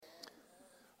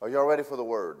Are y'all ready for the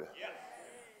word? Yes.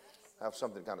 I have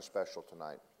something kind of special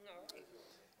tonight.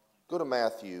 Go to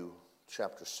Matthew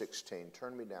chapter 16.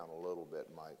 Turn me down a little bit,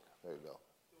 Mike. There you go.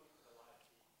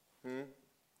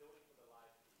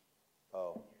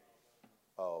 Oh,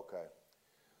 okay.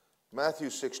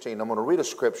 Matthew 16. I'm going to read a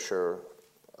scripture.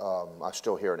 I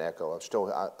still hear an echo.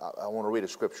 I want to read a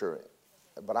scripture,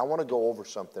 but I want to go over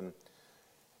something.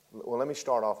 Well, let me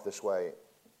start off this way.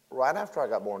 Right after I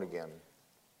got born again,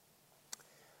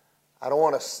 I don't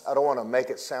want to make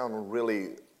it sound really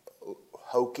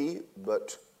hokey,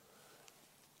 but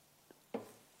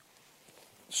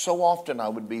so often I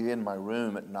would be in my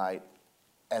room at night,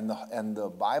 and the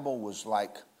Bible was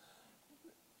like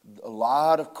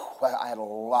I had a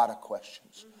lot of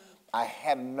questions. I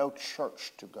had no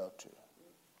church to go to.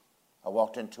 I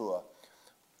walked into a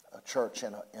church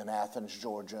in Athens,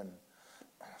 Georgia, and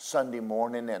Sunday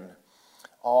morning, and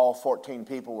all 14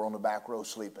 people were on the back row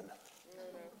sleeping.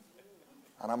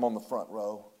 And I'm on the front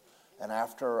row. And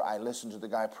after I listened to the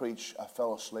guy preach, I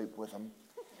fell asleep with him.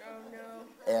 Oh,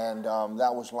 no. And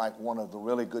that was like one of the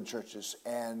really good churches.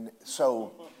 And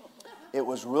so it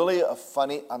was really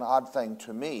an odd thing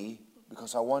to me,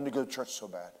 because I wanted to go to church so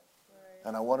bad. Right.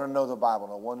 And I wanted to know the Bible,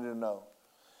 and I wanted to know.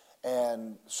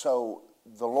 And so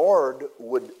the Lord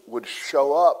would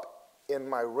show up in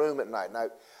my room at night.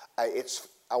 And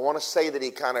I want to say that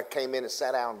he kind of came in and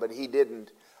sat down, but he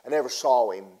didn't. I never saw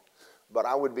him. But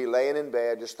I would be laying in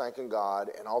bed just thanking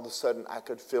God, and all of a sudden I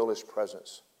could feel his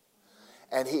presence.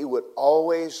 And he would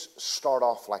always start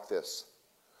off like this.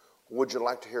 Would you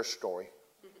like to hear a story?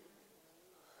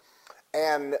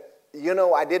 And,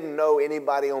 I didn't know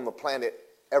anybody on the planet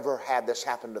ever had this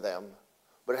happen to them,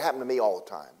 but it happened to me all the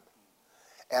time.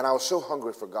 And I was so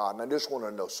hungry for God, and I just wanted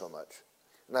to know so much.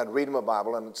 And I'd read him a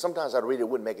Bible, and sometimes I'd read it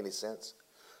wouldn't make any sense.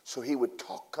 So he would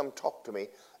come talk to me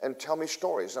and tell me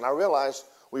stories. And I realized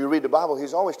when you read the Bible,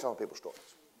 he's always telling people stories.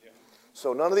 Yeah.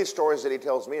 So none of these stories that he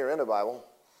tells me are in the Bible,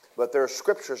 but there are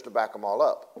scriptures to back them all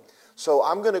up. So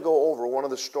I'm going to go over one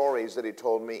of the stories that he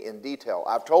told me in detail.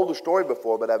 I've told the story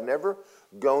before, but I've never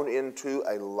gone into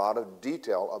a lot of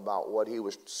detail about what he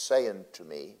was saying to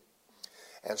me.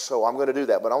 And so I'm going to do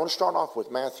that. But I want to start off with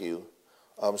Matthew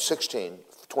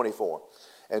 16:24.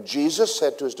 And Jesus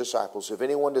said to his disciples, if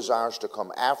anyone desires to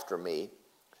come after me,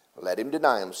 let him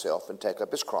deny himself and take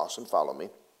up his cross and follow me.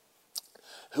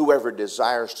 Whoever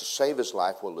desires to save his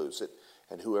life will lose it,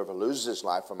 and whoever loses his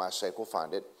life for my sake will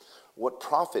find it. What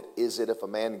profit is it if a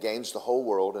man gains the whole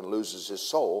world and loses his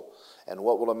soul? And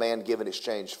what will a man give in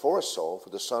exchange for his soul? For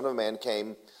the Son of Man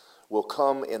will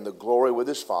come in the glory with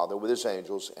his Father, with his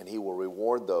angels, and he will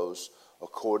reward those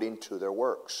according to their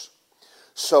works.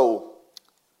 So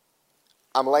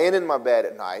I'm laying in my bed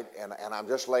at night, and I'm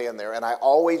just laying there, and I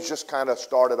always just kind of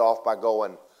started off by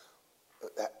going,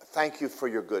 thank you for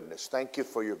your goodness. Thank you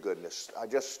for your goodness.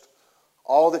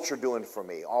 All that you're doing for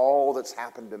me, all that's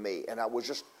happened to me. And it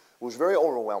was very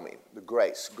overwhelming, the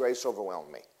grace. Grace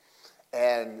overwhelmed me.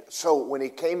 And so when he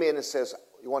came in and says,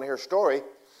 you want to hear a story?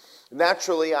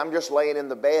 Naturally, I'm just laying in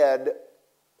the bed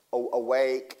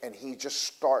awake, and he just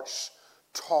starts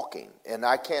talking. And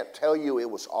I can't tell you it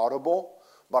was audible,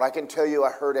 but I can tell you I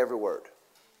heard every word.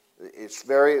 It's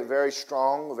very, very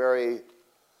strong,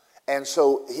 and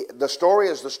so the story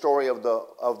is the story of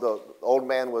the old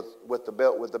man with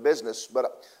the business.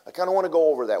 But I kind of want to go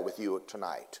over that with you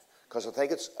tonight, because I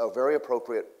think it's very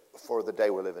appropriate for the day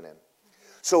we're living in.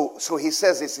 So he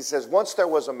says this. He says, once there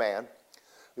was a man.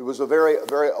 He was a very,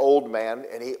 very old man,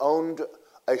 and he owned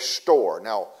a store.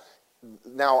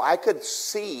 Now I could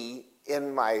see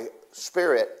in my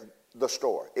spirit the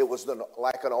store. It was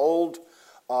like an old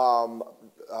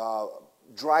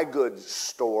dry goods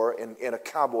store in a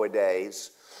cowboy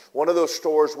days. One of those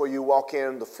stores where you walk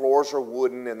in, the floors are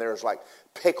wooden, and there's like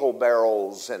pickle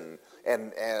barrels and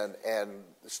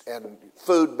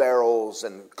food barrels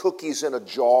and cookies in a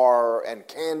jar and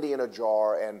candy in a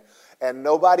jar, and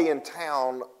nobody in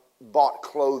town bought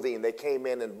clothing. They came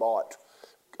in and bought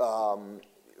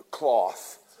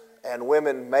cloth. And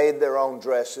women made their own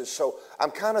dresses. So I'm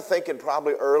kind of thinking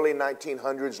probably early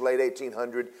 1900s, late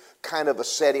 1800, kind of a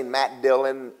setting. Matt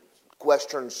Dillon,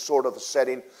 Western sort of a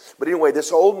setting. But anyway,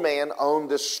 this old man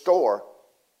owned this store.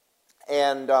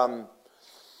 And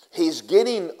he's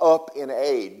getting up in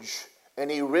age.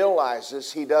 And he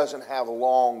realizes he doesn't have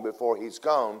long before he's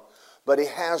gone. But he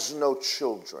has no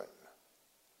children.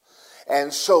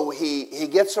 And so he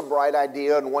gets a bright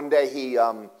idea. And one day he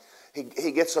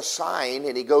gets a sign,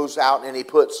 and he goes out and he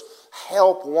puts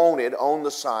help wanted on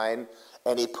the sign,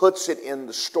 and he puts it in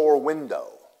the store window.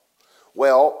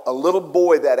 Well, a little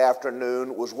boy that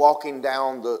afternoon was walking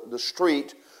down the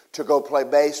street to go play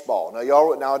baseball.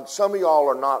 Now, some of y'all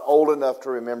are not old enough to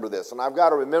remember this, and I've got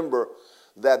to remember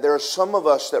that there are some of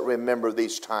us that remember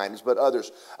these times, but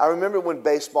others. I remember when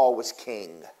baseball was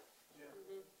king.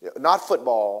 Yeah. Not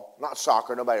football, not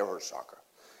soccer. Nobody ever heard of soccer.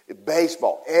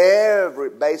 Baseball.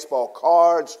 Every baseball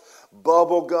cards,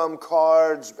 bubble gum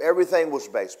cards, everything was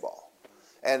baseball.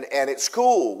 And at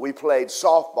school, we played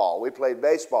softball. We played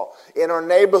baseball. In our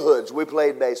neighborhoods, we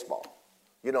played baseball.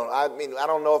 You know, I mean, I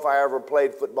don't know if I ever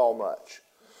played football much.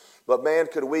 But man,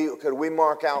 could we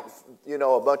mark out, you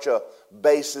know, a bunch of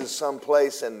bases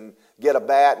someplace and get a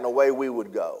bat, and away we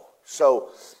would go. So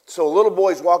a little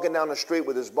boy's walking down the street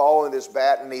with his ball and his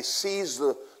bat, and he sees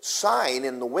the sign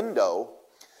in the window,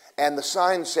 and the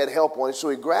sign said help wanted. So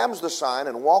he grabs the sign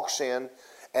and walks in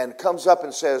and comes up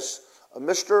and says,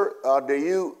 Mister, have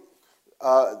you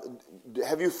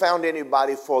found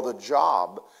anybody for the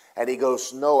job? And he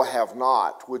goes, no, I have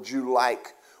not. Would you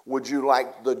like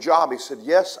the job? He said,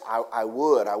 yes, I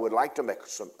would. I would like to make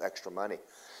some extra money.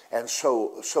 And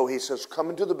so he says, come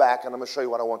into the back, and I'm going to show you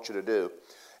what I want you to do.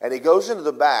 And he goes into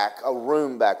the back, a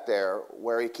room back there,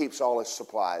 where he keeps all his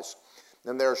supplies.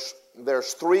 And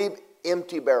there's 3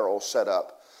 empty barrels set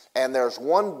up, and there's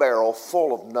 1 barrel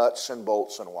full of nuts and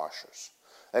bolts and washers.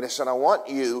 And he said, I want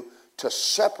you to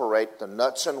separate the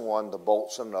nuts in one, the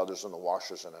bolts in others, and the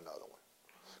washers in another one.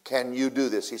 Can you do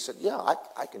this? He said, yeah,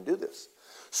 I can do this.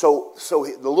 So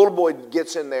the little boy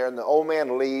gets in there, and the old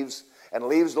man leaves the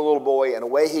little boy, and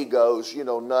away he goes, you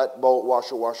know, nut, bolt,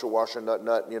 washer,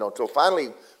 nut, you know, until finally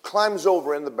climbs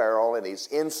over in the barrel, and he's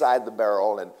inside the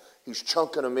barrel, and he's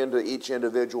chunking them into each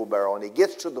individual barrel, and he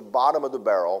gets to the bottom of the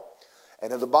barrel,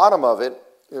 and at the bottom of it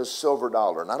is silver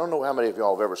dollar. And I don't know how many of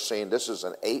y'all have ever seen, this is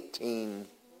an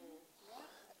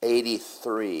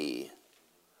 1883,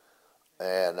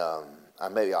 and I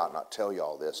maybe ought not tell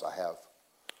y'all this, I have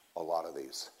a lot of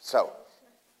these.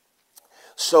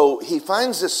 So he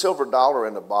finds this silver dollar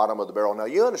in the bottom of the barrel. Now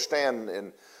you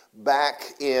understand, back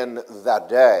in the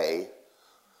day,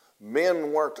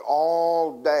 men worked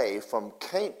all day from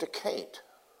caint to caint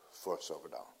for a silver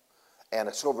dollar. And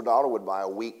a silver dollar would buy a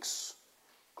week's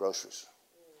groceries.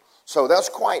 So that's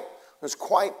quite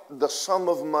the sum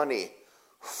of money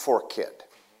for a kid.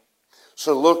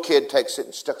 So the little kid takes it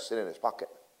and sticks it in his pocket,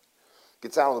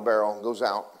 gets out of the barrel and goes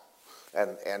out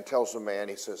and tells the man,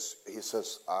 he says,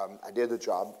 I did the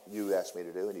job you asked me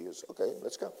to do. And he goes, okay,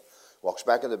 let's go. Walks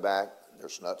back in the back.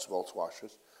 There's nuts, bolts,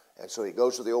 washers. And so he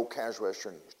goes to the old cash register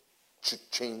and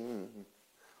cha-ching,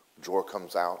 drawer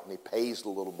comes out, and he pays the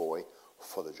little boy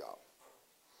for the job.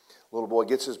 Little boy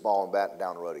gets his ball and bat, and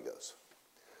down the road he goes.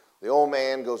 The old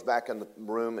man goes back in the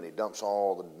room, and he dumps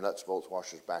all the nuts, bolts,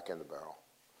 washers back in the barrel.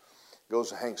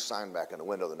 Goes and hangs a sign back in the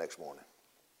window the next morning.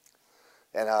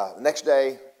 And the next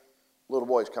day, little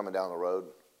boy's coming down the road.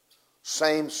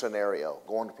 Same scenario,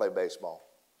 going to play baseball.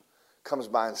 Comes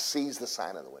by and sees the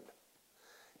sign in the window.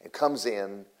 And comes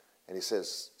in, and he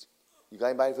says, you got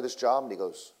anybody for this job? And he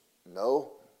goes,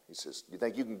 no. He says, you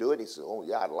think you can do it? He says, oh,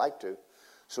 yeah, I'd like to.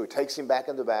 So he takes him back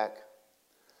in the back,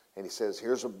 and he says,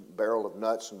 here's a barrel of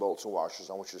nuts and bolts and washers.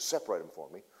 I want you to separate them for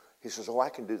me. He says, oh, I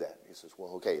can do that. He says,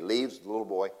 well, okay. He leaves the little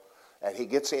boy, and he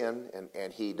gets in,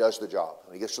 and he does the job.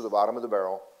 And he gets to the bottom of the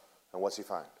barrel, and what's he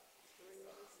find?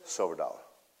 Silver dollar.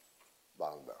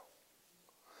 Bottom of the barrel.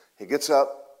 He gets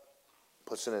up,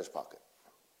 puts it in his pocket,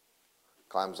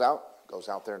 climbs out, goes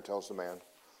out there and tells the man,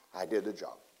 I did the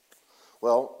job.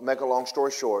 Well, make a long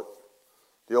story short,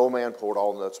 the old man poured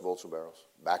all the nuts, bolts, and barrels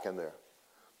back in there,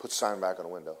 put the sign back on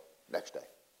the window. Next day,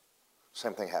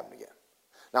 same thing happened again.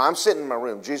 Now, I'm sitting in my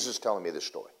room. Jesus is telling me this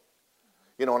story.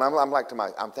 You know, and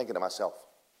I'm thinking to myself,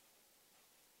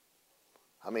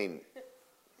 I mean,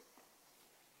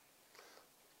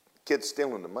 kid's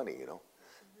stealing the money, you know.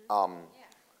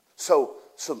 So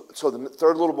the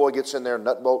third little boy gets in there,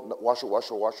 nut, bolt,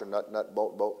 washer, nut,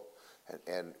 bolt,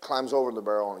 and climbs over in the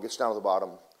barrel and gets down to the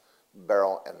bottom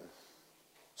barrel and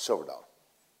silver dollar.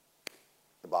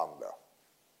 The bottom of the barrel.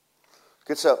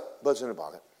 Gets up, puts it in the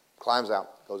pocket, climbs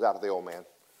out, goes out to the old man,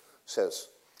 says,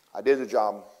 I did the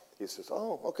job. He says,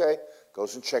 oh, okay.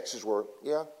 Goes and checks his work.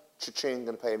 Yeah, cha-ching,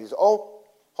 going to pay him. He says, oh,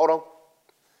 hold on.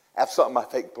 I have something I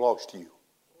think belongs to you.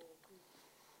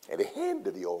 And he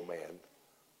handed the old man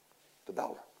the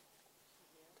dollar.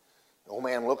 The old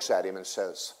man looks at him and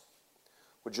says,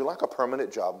 would you like a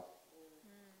permanent job?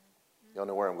 Y'all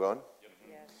know where I'm going?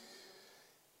 Yeah.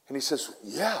 And he says,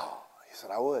 yeah. He said,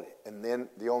 I would. And then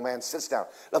the old man sits down.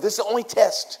 Now, this is the only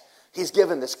test he's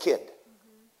given this kid.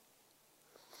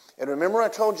 And remember I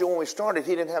told you when we started,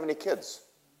 he didn't have any kids.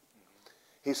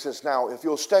 He says, now, if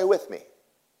you'll stay with me,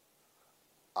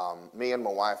 me and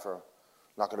my wife are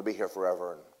not going to be here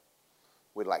forever. And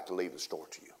we'd like to leave the store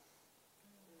to you.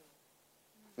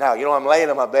 Now, I'm laying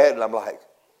in my bed and I'm like,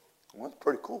 well, that's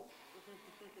pretty cool.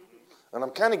 And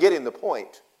I'm kind of getting the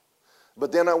point.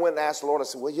 But then I went and asked the Lord, I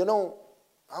said, well,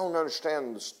 I don't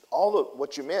understand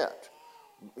what you meant.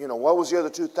 What was the other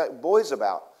two boys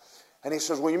about? And he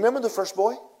says, well, you remember the first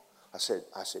boy? I said,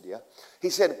 yeah. He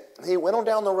said, he went on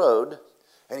down the road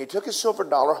and he took his silver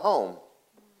dollar home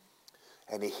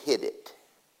and he hid it.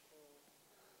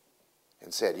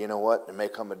 And said, you know what? There may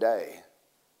come a day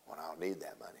when I'll need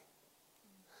that money.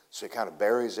 So he kind of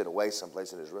buries it away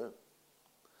someplace in his room.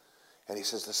 And he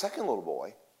says, the second little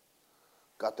boy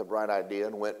got the bright idea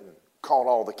and went and called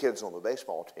all the kids on the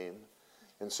baseball team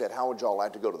and said, how would y'all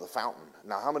like to go to the fountain?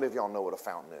 Now, how many of y'all know what a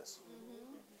fountain is?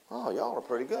 Oh, y'all are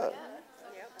pretty good.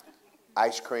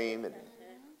 Ice cream and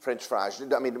French fries.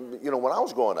 I mean, when I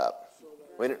was growing up,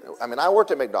 I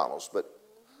worked at McDonald's, but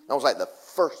that was like the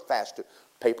first fast food.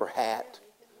 Paper hat,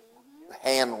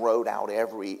 hand wrote out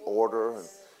every order. And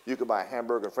you could buy a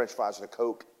hamburger and French fries and a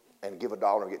Coke and give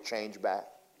 $1 and get change back.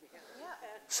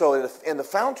 So in the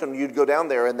fountain, you'd go down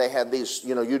there and they had these,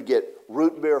 you'd get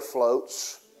root beer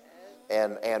floats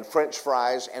and French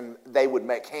fries, and they would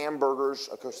make hamburgers.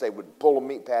 Of course, they would pull a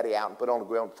meat patty out and put it on the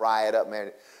grill and fry it up,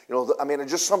 man.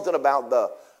 Just something about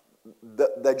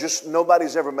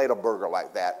nobody's ever made a burger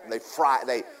like that.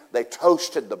 They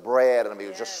toasted the bread, and it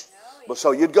was just.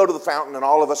 So you'd go to the fountain, and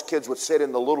all of us kids would sit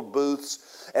in the little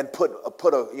booths and put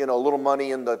a little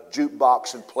money in the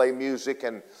jukebox and play music.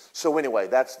 And so anyway,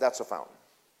 that's a fountain.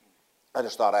 I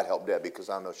just thought I'd help Debbie because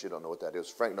I know she don't know what that is.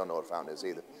 Frank don't know what a fountain is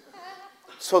either.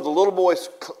 So the little boy,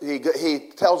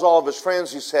 he tells all of his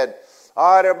friends, he said,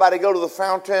 all right, everybody go to the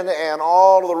fountain, and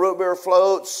all of the root beer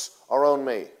floats are on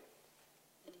me.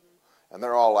 And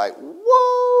they're all like,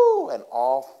 whoa! And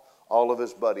off all of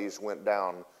his buddies went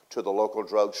down to the local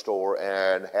drugstore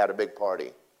and had a big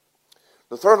party.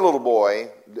 The third little boy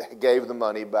gave the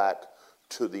money back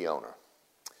to the owner.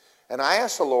 And I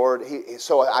asked the Lord,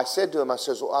 so I said to him, I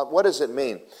says, well, what does it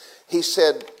mean? He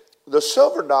said, the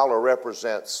silver dollar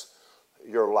represents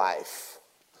your life.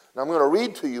 Now I'm going to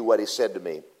read to you what he said to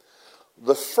me.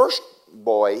 The first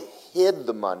boy hid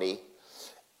the money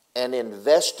and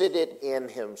invested it in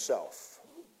himself.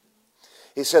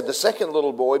 He said the second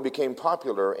little boy became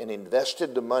popular and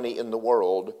invested the money in the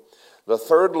world. The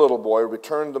third little boy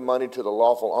returned the money to the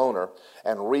lawful owner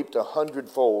and reaped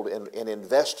 100-fold and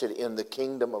invested in the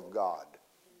kingdom of God.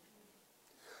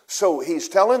 So he's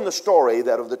telling the story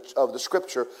that of the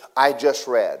scripture I just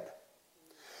read.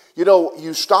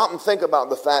 You stop and think about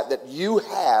the fact that you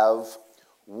have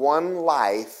one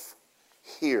life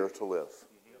here to live.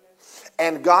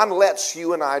 And God lets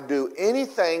you and I do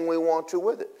anything we want to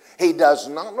with it. He does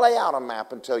not lay out a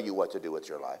map and tell you what to do with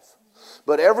your life.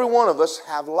 But every one of us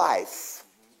have life.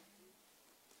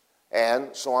 And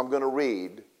so I'm going to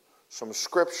read some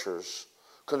scriptures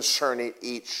concerning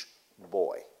each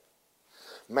boy.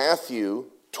 Matthew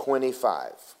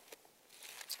 25.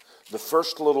 The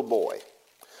first little boy,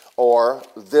 or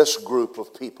this group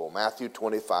of people. Matthew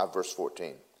 25, verse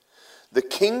 14. The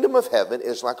kingdom of heaven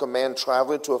is like a man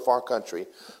traveling to a far country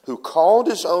who called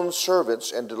his own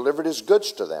servants and delivered his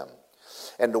goods to them.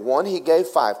 And to one he gave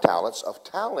 5 talents. A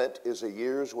talent is a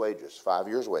year's wages, 5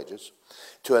 years' wages.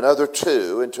 To another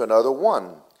 2, and to another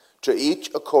 1. To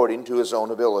each according to his own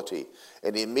ability.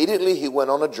 And immediately he went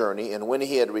on a journey, and when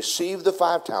he had received the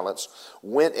 5 talents,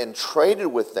 went and traded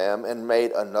with them and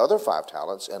made another 5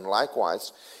 talents. And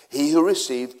likewise, he who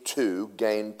received 2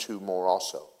 gained 2 more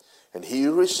also. And he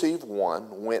who received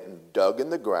 1 went and dug in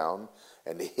the ground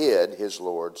and hid his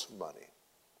Lord's money,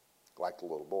 like the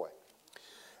little boy.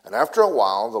 And after a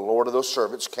while, the Lord of those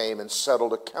servants came and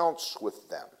settled accounts with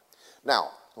them. Now,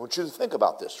 I want you to think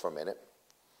about this for a minute.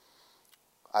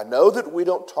 I know that we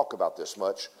don't talk about this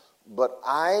much, but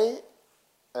I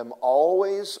am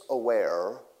always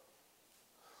aware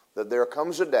that there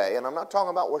comes a day, and I'm not talking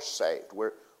about we're saved.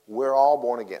 We're all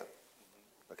born again.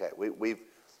 Okay,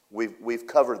 we've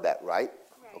covered that, right?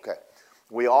 Okay.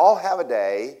 We all have a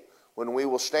day when we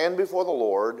will stand before the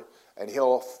Lord, and He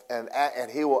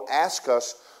will ask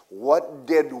us, what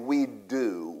did we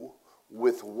do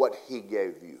with what He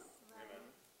gave you?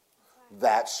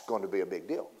 That's going to be a big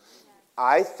deal.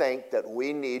 I think that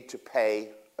we need to pay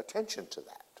attention to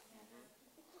that.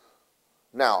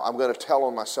 Now, I'm going to tell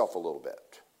on myself a little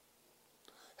bit.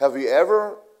 Have you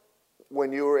ever,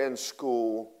 when you were in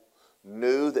school,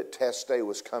 knew that test day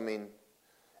was coming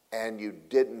and you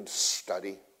didn't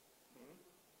study?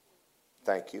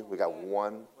 Thank you. We got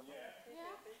one.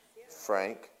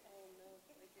 Frank.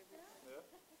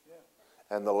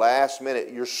 And the last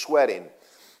minute you're sweating.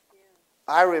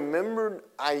 I remembered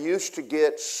I used to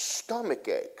get stomach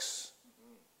aches.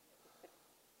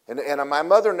 And my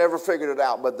mother never figured it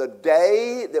out, but the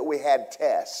day that we had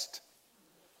test,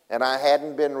 and I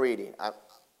hadn't been reading, I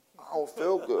don't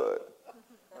feel good.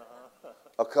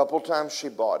 A couple times she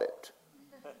bought it.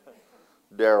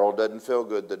 Daryl doesn't feel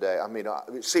good today. I mean,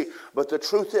 see, but the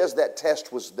truth is that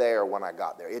test was there when I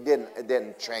got there. It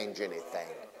didn't change anything.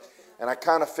 And I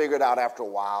kind of figured out after a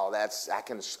while I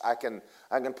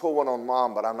can pull one on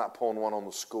Mom, but I'm not pulling one on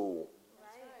the school.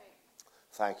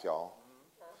 Thank y'all.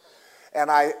 And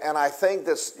I think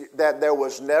that there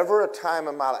was never a time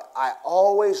in my life. I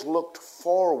always looked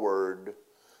forward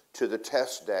to the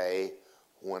test day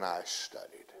when I studied.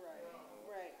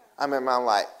 I mean, I'm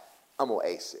like, I'm gonna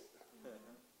ace it.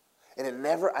 And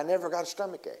I never got a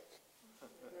stomach ache.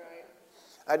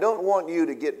 I don't want you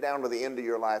to get down to the end of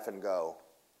your life and go,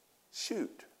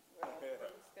 shoot,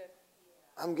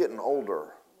 I'm getting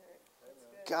older.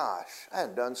 Gosh, I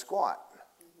hadn't done squat.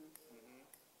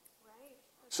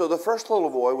 So the first little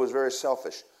boy was very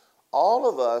selfish. All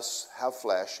of us have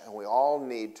flesh, and we all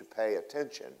need to pay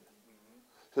attention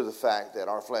to the fact that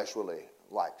our flesh really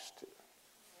likes to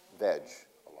veg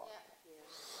a lot.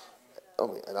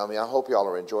 And I hope y'all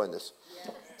are enjoying this.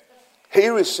 He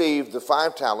received the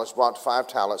 5 talents, brought 5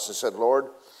 talents, and said, Lord,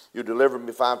 you delivered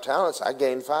me 5 talents. I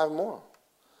gained 5 more.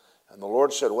 And the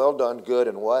Lord said, well done, good,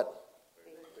 and what?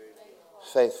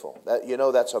 Faithful.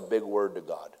 That's a big word to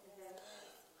God.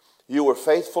 You were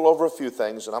faithful over a few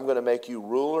things, and I'm going to make you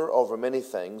ruler over many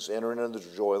things. Enter into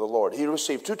the joy of the Lord. He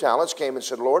received 2 talents, came and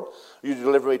said, Lord, you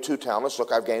delivered me 2 talents.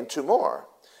 Look, I've gained 2 more.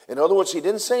 In other words, he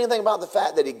didn't say anything about the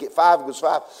fact that 5 was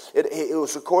 5. It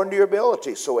was according to your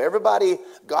ability. So everybody,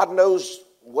 God knows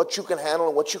what you can handle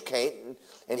and what you can't.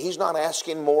 And he's not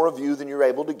asking more of you than you're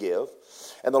able to give.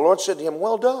 And the Lord said to him,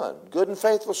 well done, good and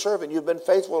faithful servant. You've been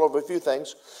faithful over a few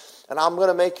things. And I'm going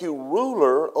to make you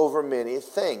ruler over many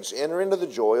things. Enter into the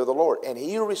joy of the Lord. And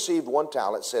he who received 1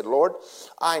 talent said, Lord,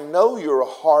 I know you're a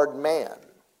hard man,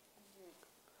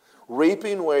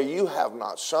 reaping where you have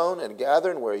not sown and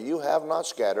gathering where you have not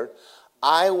scattered.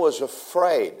 I was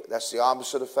afraid. That's the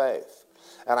opposite of faith.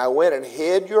 And I went and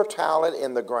hid your talent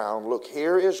in the ground. Look,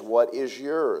 here is what is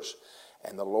yours.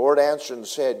 And the Lord answered and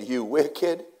said, you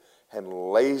wicked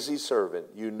and lazy servant,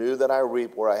 you knew that I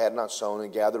reap where I had not sown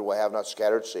and gathered where I have not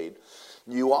scattered seed.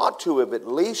 You ought to have at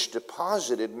least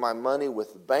deposited my money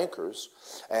with bankers,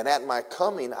 and at my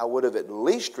coming I would have at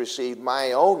least received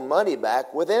my own money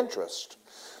back with interest.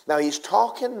 Now he's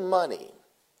talking money,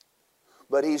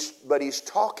 but he's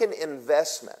talking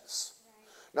investments.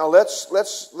 Now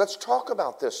let's talk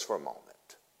about this for a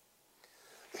moment.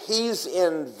 He's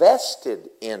invested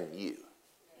in you.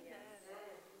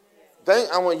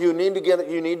 You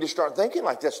need to start thinking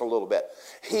like this a little bit.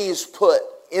 He's put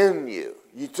in you.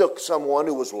 You took someone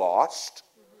who was lost.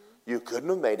 You couldn't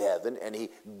have made heaven, and he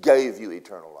gave you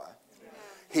eternal life.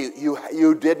 You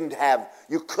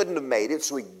couldn't have made it,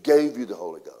 so he gave you the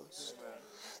Holy Ghost.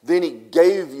 Then he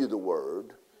gave you the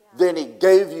Word. Then he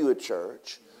gave you a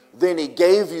church. Then he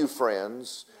gave you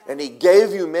friends, and he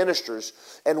gave you ministers.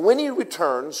 And when he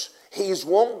returns, he's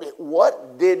wanting,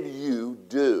 what did you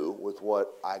do with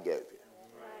what I gave you?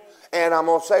 And I'm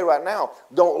going to say right now,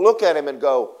 don't look at him and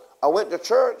go, I went to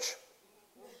church.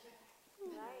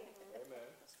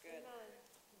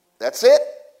 That's it?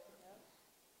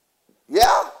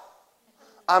 Yeah.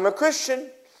 I'm a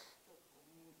Christian.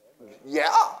 Yeah.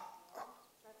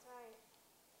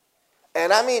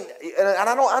 And I mean, and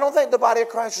I don't think the body of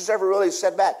Christ has ever really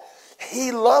said back.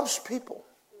 He loves people.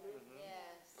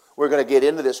 We're going to get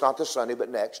into this, not this Sunday, but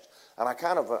next. And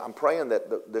I'm praying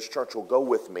that this church will go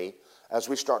with me as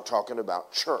we start talking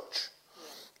about church.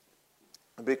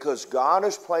 Because God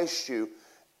has placed you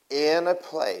in a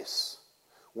place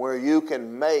where you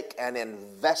can make an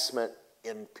investment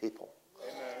in people.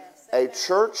 Amen. A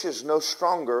church is no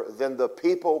stronger than the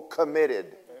people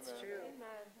committed. That's true.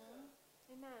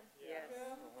 Amen.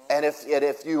 Yes. And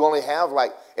if you only have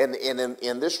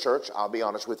in this church, I'll be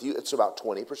honest with you, it's about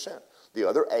 20%. The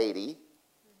other 80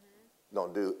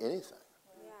 don't do anything.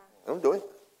 They don't do anything.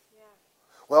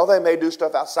 Well, they may do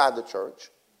stuff outside the church,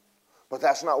 but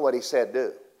that's not what he said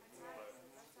do.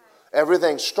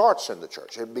 Everything starts in the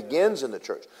church. It begins in the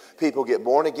church. People get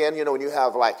born again. You know, when you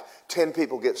have 10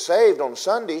 people get saved on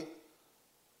Sunday,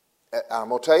 I'm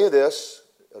going to tell you this.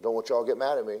 I don't want y'all to get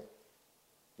mad at me.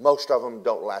 Most of them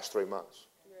don't last 3 months.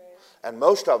 And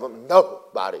most of them,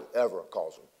 nobody ever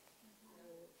calls them.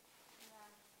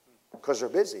 Because they're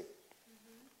busy.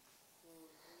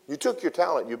 You took your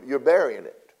talent. You're burying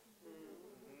it.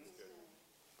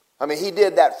 I mean, he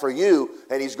did that for you,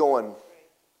 and he's going,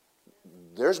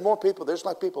 there's more people. There's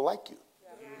people like you.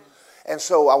 And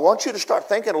so I want you to start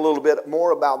thinking a little bit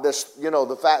more about this,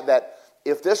 the fact that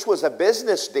if this was a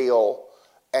business deal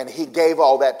and he gave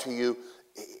all that to you,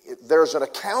 there's an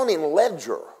accounting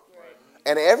ledger.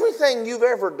 And everything you've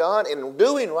ever done and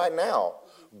doing right now,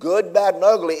 good, bad, and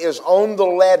ugly, is on the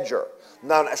ledger.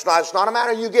 No, it's not a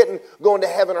matter of you going to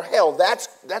heaven or hell. That's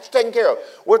taken care of.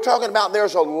 We're talking about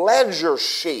there's a ledger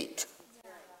sheet.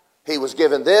 He was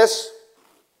given this,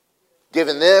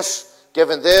 given this,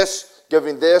 given this,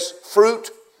 given this,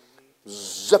 fruit,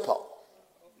 Zippo.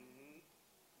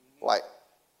 Like,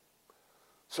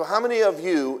 so how many of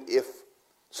you, if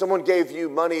someone gave you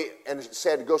money and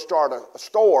said go start a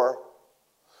store,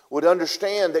 would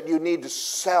understand that you need to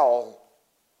sell?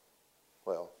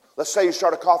 Well, let's say you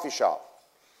start a coffee shop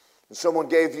and someone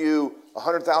gave you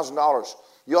 $100,000.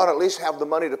 You ought to at least have the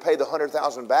money to pay the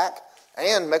 $100,000 back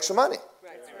and make some money.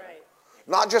 That's right.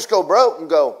 Not just go broke and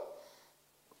go,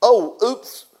 oh,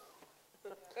 oops.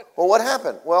 Well, what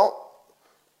happened? Well,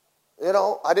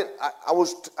 I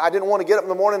didn't want to get up in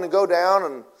the morning and go down,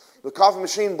 and the coffee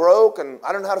machine broke, and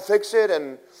I don't know how to fix it,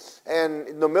 and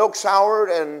the milk soured,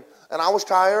 and I was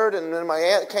tired, and then my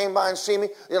aunt came by and see me.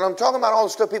 I'm talking about all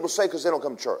the stuff people say because they don't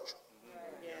come to church.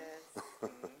 Yes.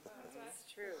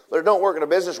 That's true. But it don't work in a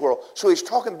business world. So he's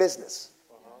talking business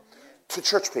to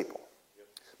church people.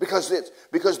 Because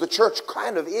the church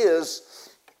kind of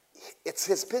it's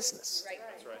his business. Right.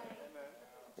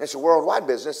 It's a worldwide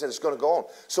business, and it's going to go on.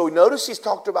 So notice he's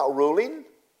talked about ruling.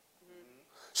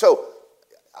 So,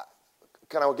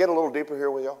 can I get a little deeper here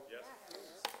with y'all? Yes.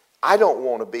 I don't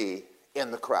want to be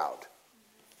in the crowd.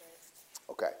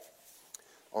 Okay.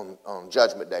 On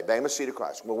Judgment Day, Bema Seat of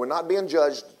Christ. Well, we're not being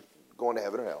judged going to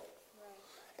heaven or hell.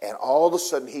 Right. And all of a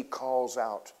sudden he calls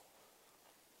out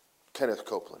Kenneth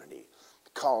Copeland, and he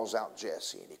calls out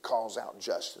Jesse, and he calls out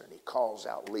Justin, and he calls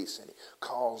out Lisa, and he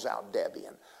calls out Debbie,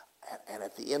 and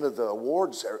at the end of the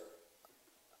awards, they're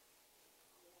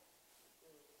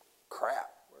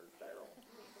crap. Where's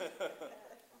Daryl?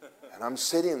 And I'm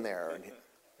sitting there, and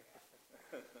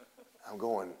I'm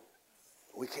going,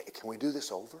 can we do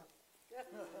this over?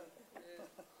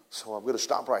 So I'm going to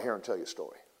stop right here and tell you a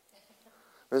story.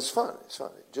 It's fun. It's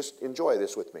fun. Just enjoy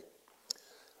this with me.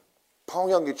 Paul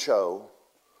Yonggi Cho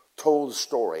told a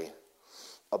story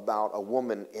about a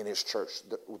woman in his church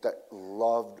that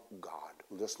loved God.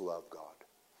 Just loved God.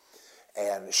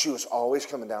 And she was always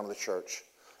coming down to the church,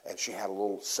 and she had a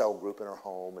little cell group in her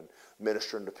home and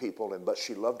ministering to people, but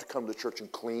she loved to come to the church and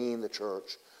clean the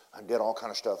church and did all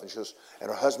kind of stuff. And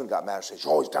her husband got mad and said, "She's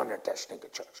always down there at that stinking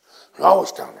church. She's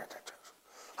always down there at that church.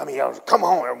 I mean, come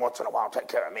home every once in a while and take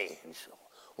care of me." And she said,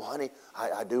 "Well, honey,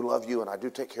 I do love you and I do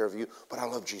take care of you, but I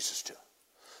love Jesus too."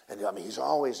 And I mean, he's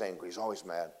always angry. He's always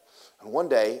mad. And one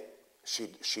day, she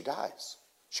dies.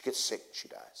 She gets sick. She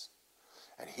dies.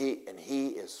 And he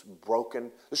is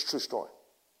broken. This is a true story.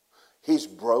 He's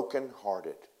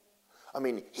broken-hearted. I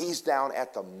mean, he's down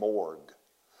at the morgue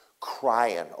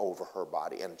crying over her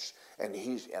body. And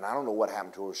I don't know what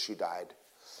happened to her. She died.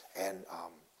 And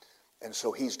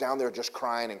so he's down there just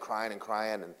crying and crying and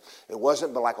crying. And it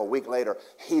wasn't but like a week later,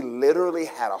 he literally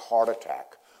had a heart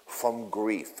attack from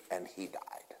grief, and he died.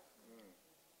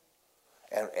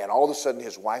 And all of a sudden,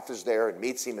 his wife is there and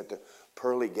meets him at the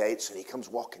pearly gates, and he comes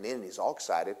walking in, and he's all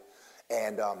excited.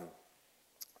 And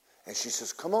she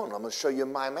says, "Come on, I'm going to show you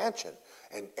my mansion."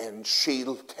 And she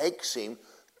takes him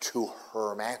to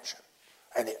her mansion.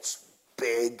 And it's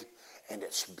big, and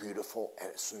it's beautiful, and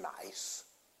it's nice.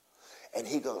 And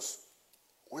he goes,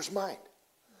 "Where's mine?"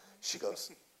 She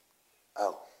goes,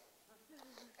 "Oh."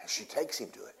 And she takes him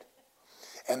to it.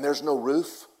 And there's no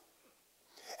roof,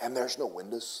 and there's no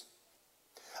windows.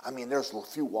 I mean, there's a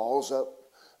few walls up,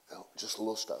 just a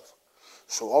little stuff.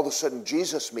 So all of a sudden,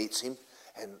 Jesus meets him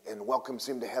and welcomes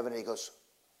him to heaven. And he goes,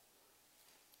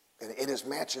 and his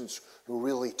mansion's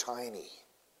really tiny.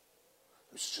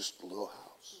 It's just a little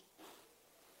house.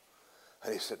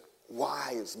 And he said,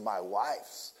 "Why is my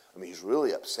wife's?" I mean, he's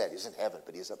really upset. He's in heaven,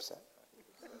 but he's upset.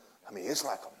 I mean, it's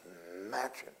like a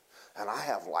mansion. And I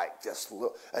have like this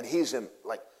little, and he's in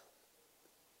like,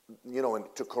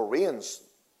 and to Koreans,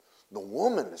 the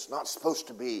woman is not supposed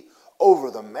to be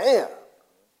over the man.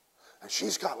 And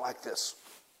she's got like this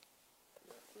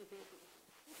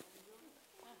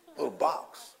little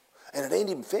box. And it ain't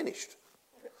even finished.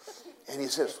 And he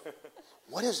says,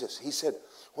 "What is this?" He said,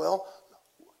 "Well,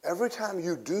 every time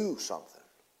you do something,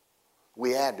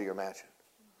 we add to your mansion.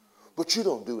 But you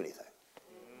don't do anything."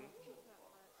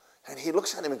 And he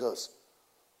looks at him and goes,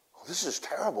 "Oh, this is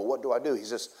terrible. What do I do?" He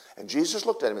says, and Jesus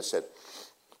looked at him and said,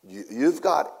 You've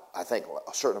got, I think,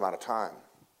 a certain amount of time.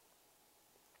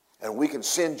 And we can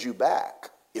send you back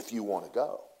if you want to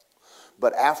go.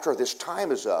 but after this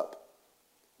time is up,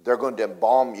 they're going to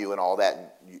embalm you and all that,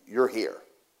 and you're here.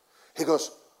 He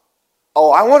goes,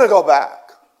 oh, I want to go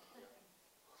back.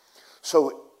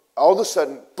 So all of a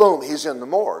sudden, boom, he's in the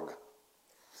morgue.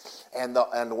 And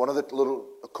one of the little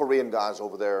Korean guys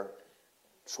over there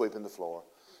sweeping the floor.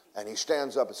 And he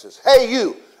stands up and says, hey,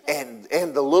 you. And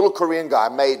the little Korean guy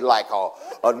made like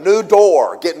a new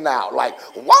door getting out. Like,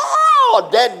 wow, a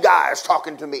dead guy is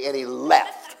talking to me. And he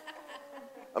left.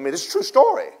 I mean, it's a true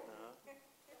story.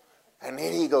 And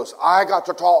then he goes, I got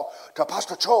to talk to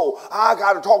Pastor Cho. I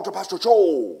got to talk to Pastor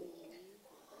Cho.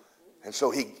 And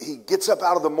so he gets up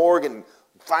out of the morgue and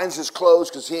finds his clothes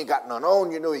because he ain't got none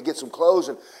on. You know, he gets some clothes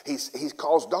and he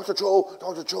calls Dr.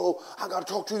 Cho, I got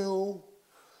to talk to you.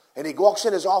 And he walks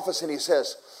in his office and he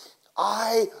says,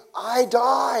 I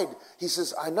died. He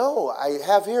says, I know, I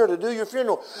have here to do your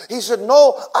funeral. He said,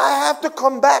 no, I have to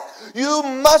come back. You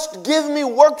must give me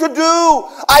work to do.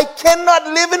 I cannot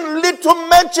live in little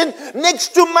mansion next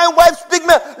to my wife's big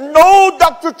man. No,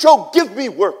 Dr. Cho, give me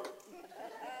work.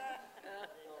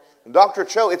 Dr.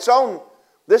 Cho,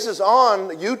 this is on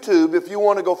YouTube if you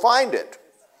want to go find it.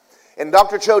 And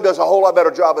Dr. Cho does a whole lot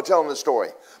better job of telling the story.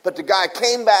 But the guy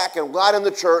came back and got in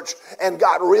the church and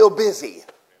got real busy.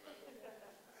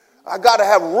 I got to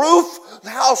have roof. The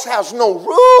house has no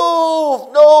roof.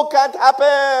 No, can't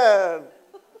happen.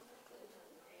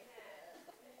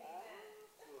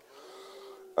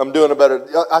 I'm doing a better.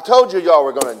 I told you y'all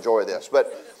were going to enjoy this.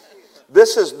 But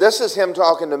this is him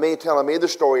talking to me, telling me the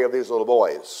story of these little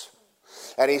boys.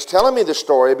 And he's telling me the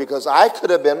story because I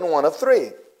could have been one of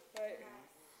three.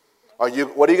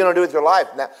 What are you going to do with your life?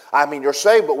 Now, I mean, you're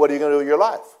saved, but what are you going to do with your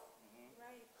life?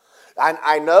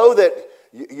 I know that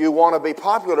you want to be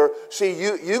popular. See,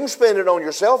 you can spend it on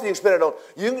yourself. You can spend it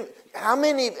on... How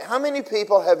many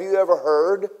people have you ever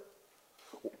heard,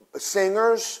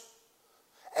 singers,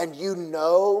 and you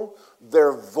know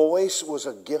their voice was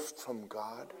a gift from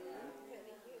God?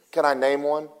 Can I name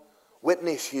one?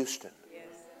 Whitney Houston.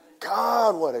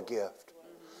 God, what a gift.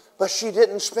 But she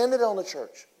didn't spend it on the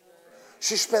church.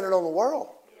 She spent it on the world.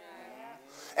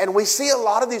 And we see a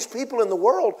lot of these people in the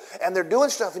world, and they're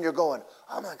doing stuff, and you're going,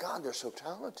 oh my God, they're so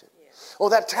talented. Well,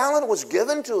 that talent was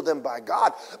given to them by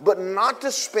God, but not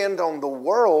to spend on the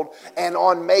world and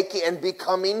on making and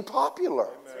becoming popular.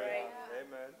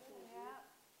 Amen.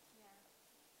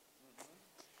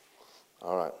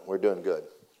 All right, we're doing good.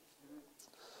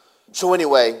 So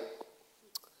anyway,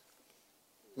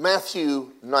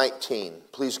 Matthew 19,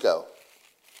 please go.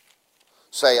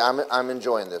 Say, I'm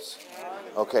enjoying this.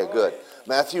 Okay, good.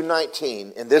 Matthew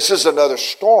 19, and this is another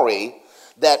story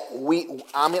that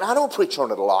I don't preach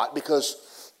on it a lot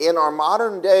because in our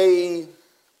modern day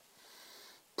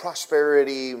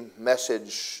prosperity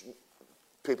message,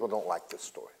 people don't like this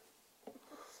story.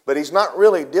 But he's not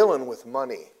really dealing with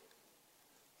money.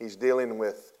 He's dealing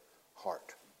with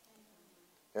heart.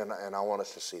 And I want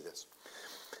us to see this.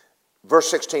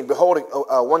 Verse 16, behold,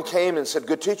 one came and said,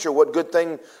 good teacher, what good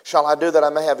thing shall I do that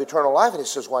I may have eternal life? And he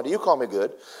says, why do you call me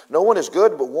good? No one is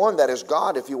good but one, that is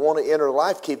God. If you want to enter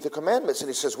life, keep the commandments. And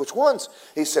he says, which ones?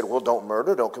 He said, well, don't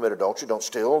murder, don't commit adultery, don't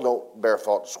steal, don't bear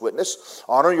false witness.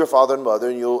 Honor your father and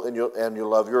mother, and you'll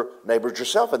love your neighbors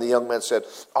yourself. And the young man said,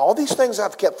 all these things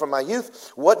I've kept from my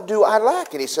youth. What do I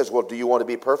lack? And he says, well, do you want to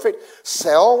be perfect?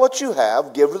 Sell what you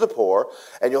have, give to the poor,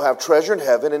 and you'll have treasure in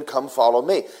heaven, and come follow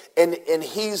me. And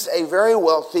he's a very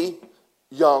wealthy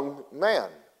young man.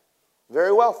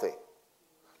 Very wealthy.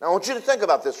 Now I want you to think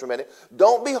about this for a minute.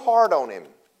 Don't be hard on him.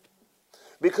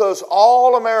 Because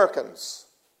all Americans,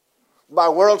 by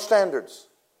world standards,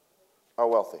 are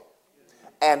wealthy.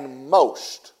 And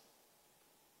most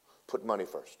put money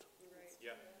first.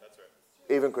 Yeah, that's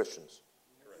right. Even Christians.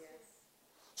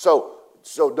 So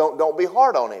don't be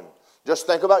hard on him. Just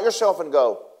think about yourself and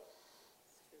go,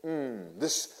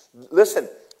 listen,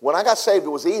 when I got saved, it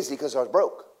was easy because I was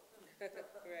broke. Right.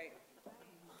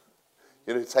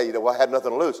 You know, say, well, I had nothing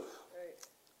to lose. Right.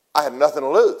 I had nothing to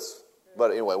lose.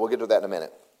 But anyway, we'll get to that in a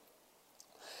minute.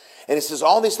 And he says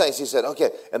all these things. He said,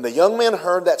 okay. And the young man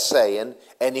heard that saying,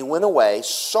 and he went away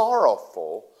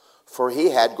sorrowful, for he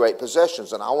had great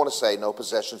possessions. And I want to say no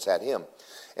possessions had him.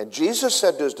 And Jesus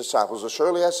said to his disciples,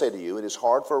 surely I say to you, it is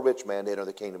hard for a rich man to enter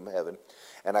the kingdom of heaven.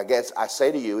 And I guess I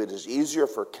say to you, it is easier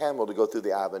for a camel to go through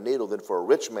the eye of a needle than for a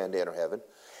rich man to enter heaven.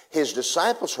 His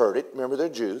disciples heard it. Remember, they're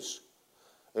Jews.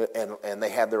 And they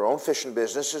had their own fishing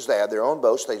businesses. They had their own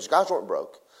boats. These guys weren't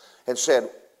broke. And said,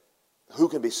 who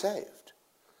can be saved?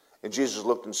 And Jesus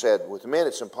looked and said, with men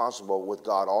it's impossible. With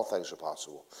God all things are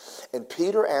possible. And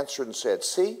Peter answered and said,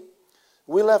 see,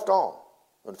 we left all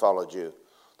and followed you.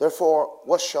 Therefore,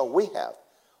 what shall we have?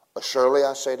 Surely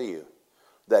I say to you,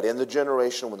 that in the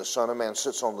generation when the Son of Man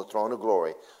sits on the throne of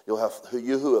glory, you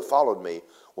who have followed me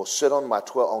will sit on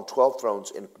 12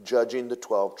 thrones in judging the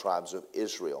 12 tribes of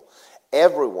Israel.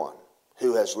 Everyone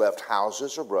who has left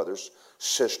houses or brothers,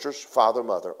 sisters, father,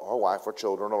 mother, or wife, or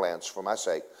children, or lands for my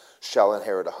sake shall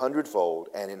inherit 100-fold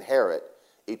and inherit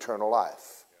eternal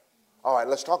life. All right,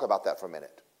 let's talk about that for a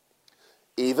minute.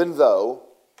 Even though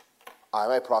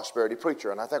I'm a prosperity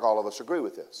preacher, and I think all of us agree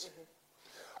with this,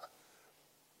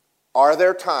 are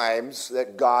there times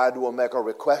that God will make a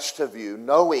request of you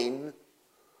knowing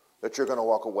that you're going to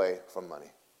walk away from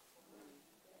money?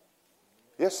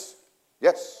 Yes.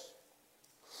 Yes.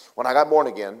 When I got born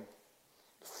again,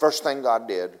 the first thing God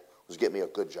did was get me a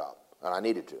good job. And I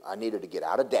needed to. I needed to get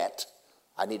out of debt.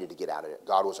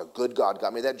 God was a good God,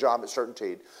 got me that job at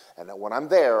Certainty. And when I'm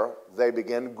there, they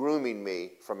began grooming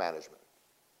me for management.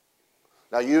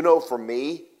 Now, you know, for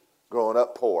me, growing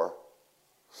up poor,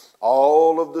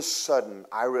 all of the sudden,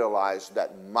 I realized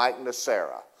that Mike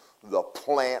Nacera, the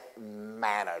plant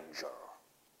manager,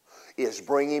 is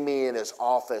bringing me in his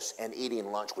office and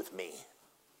eating lunch with me.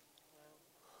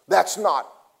 That's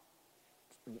not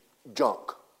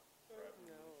junk.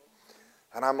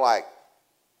 And I'm like,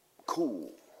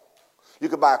 cool. You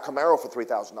could buy a Camaro for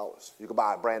 $3,000. You could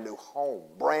buy a brand new home,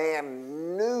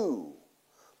 brand new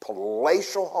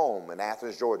palatial home in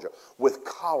Athens, Georgia, with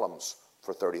columns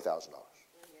for $30,000.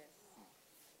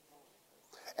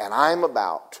 And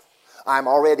I'm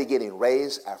already getting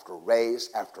raise after raise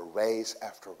after raise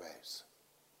after raise.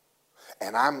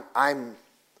 And I'm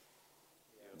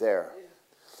there.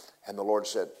 And the Lord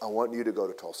said, I want you to go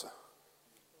to Tulsa.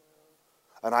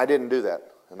 And I didn't do that.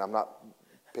 And I'm not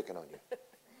picking on you.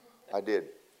 I did.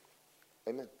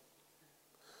 Amen.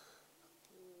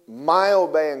 My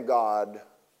obeying God,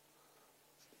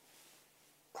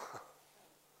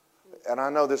 and I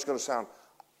know this is going to sound,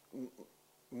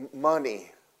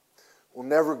 money will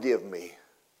never give me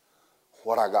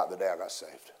what I got the day I got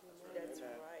saved. That's right.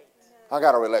 I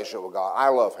got a relationship with God. I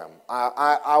love Him.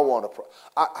 I want to.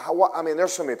 I mean,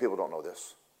 there's so many people who don't know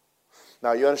this.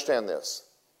 Now, you understand this.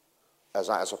 As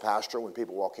a pastor, when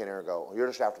people walk in here and go, you're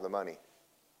just after the money.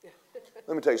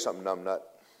 Let me tell you something, numbnut.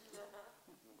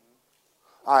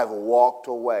 I've walked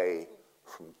away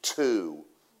from 2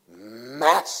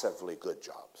 massively good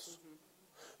jobs,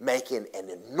 making an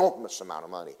enormous amount of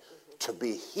money to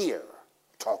be here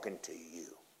talking to you.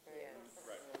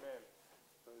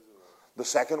 The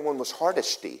second one was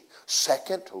Hardesty,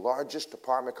 second largest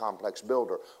apartment complex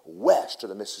builder west of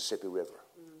the Mississippi River.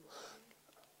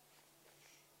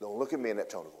 Don't look at me in that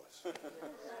tone of voice.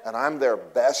 And I'm their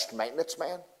best maintenance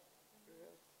man.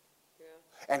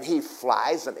 And he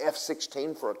flies an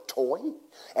F-16 for a toy.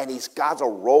 And he's got a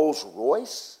Rolls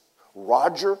Royce,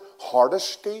 Roger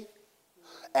Hardesty.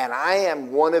 And I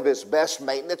am one of his best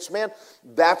maintenance men.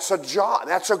 That's a job.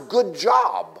 That's a good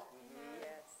job.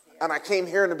 And I came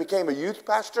here and became a youth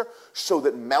pastor so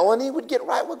that Melanie would get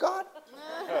right with God.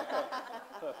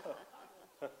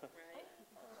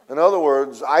 In other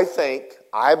words,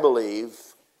 I believe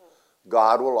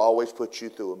God will always put you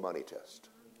through a money test.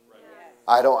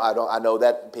 I know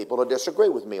that people will disagree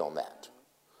with me on that.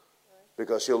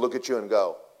 Because He'll look at you and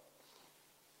go,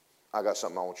 I got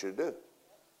something I want you to do.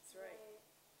 That's right.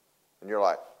 And you're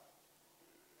like,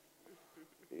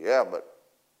 yeah, but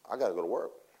I got to go to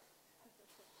work.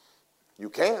 You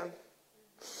can.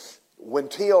 When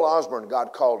T.L. Osborne,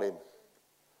 God called him,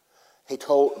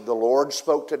 the Lord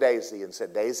spoke to Daisy and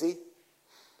said, Daisy,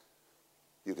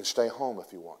 you can stay home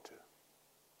if you want to.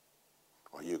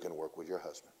 Or you can work with your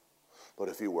husband. But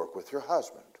if you work with your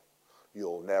husband,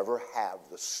 you'll never have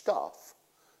the stuff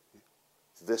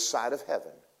this side of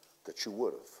heaven that you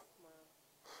would have.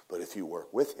 But if you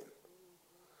work with Him,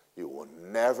 you will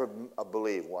never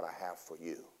believe what I have for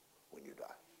you when you die.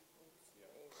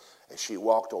 And she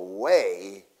walked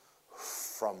away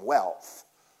from wealth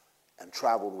and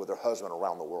traveled with her husband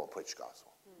around the world and preached the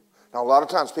gospel. Now, a lot of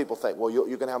times people think, well,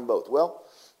 you can have them both. Well,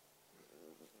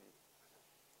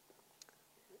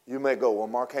 you may go, well,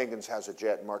 Mark Hankins has a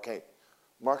jet. Mark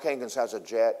Hankins has a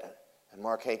jet, and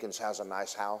Mark Hankins has a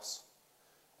nice house,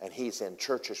 and he's in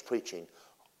churches preaching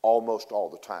almost all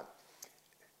the time.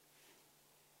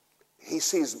 He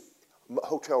sees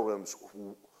hotel rooms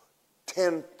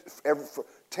 10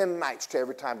 nights to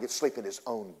every time gets sleep in his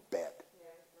own bed.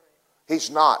 He's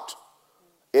not.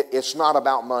 It's not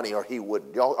about money, or he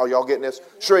wouldn't. Are y'all getting this?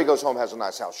 Sure, he goes home, has a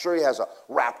nice house. Sure, he has a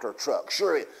Raptor truck.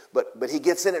 Sure, but he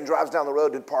gets in it and drives down the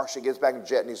road and parks. He gets back in the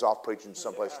jet and he's off preaching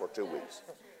someplace for 2 weeks.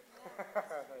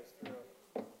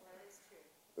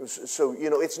 So,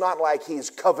 it's not like he's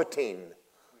coveting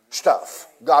stuff.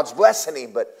 God's blessing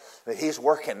him, but he's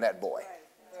working that boy.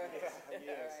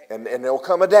 And there'll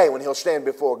come a day when he'll stand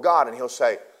before God and he'll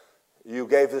say, you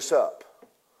gave this up.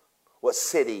 What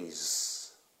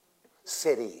cities?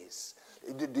 Cities.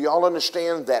 Do y'all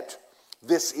understand that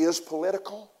this is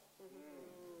political?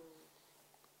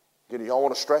 Do y'all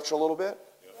want to stretch a little bit?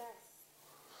 Yes.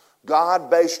 God,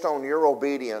 based on your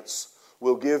obedience,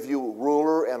 will give you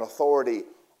ruler and authority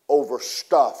over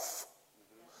stuff.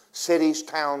 Cities,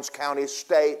 towns, counties,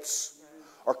 states,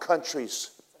 or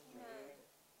countries.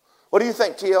 What do you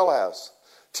think TL has?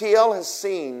 TL has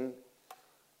seen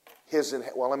his...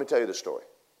 Well, let me tell you the story.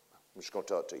 I'm just going to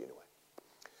tell it to you anyway.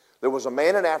 There was a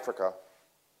man in Africa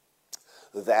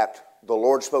that the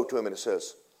Lord spoke to him and it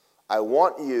says, I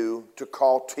want you to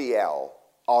call TL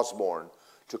Osborne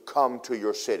to come to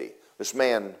your city. This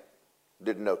man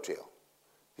didn't know TL.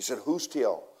 He said, who's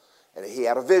TL? And he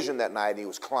had a vision that night. He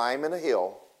was climbing a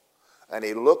hill and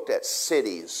he looked at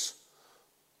cities.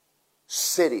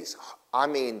 Cities. I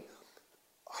mean,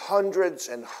 hundreds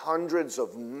and hundreds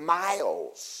of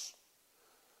miles.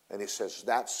 And he says,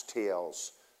 that's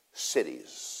TL's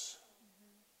cities.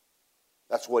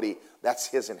 That's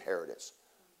his inheritance.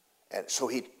 And so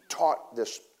he taught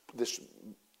this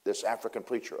African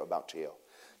preacher about TL.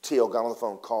 TL got on the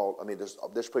phone,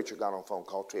 this preacher got on the phone,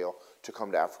 called TL to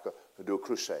come to Africa to do a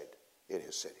crusade in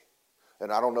his city.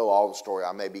 And I don't know all the story.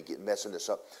 I may be messing this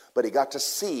up. But he got to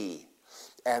see.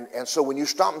 And so when you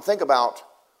stop and think about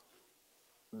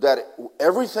that,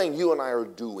 everything you and I are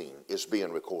doing is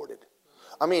being recorded.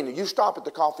 I mean, you stop at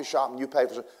the coffee shop and you pay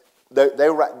for something.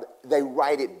 They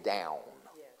write it down.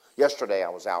 Yes. Yesterday I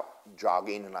was out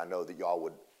jogging, and I know that y'all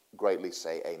would greatly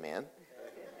say amen.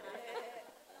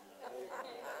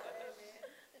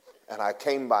 And I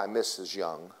came by Mrs.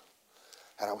 Young,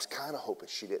 and I was kind of hoping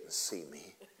she didn't see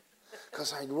me,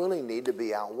 because I really need to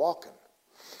be out walking.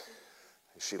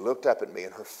 And she looked up at me,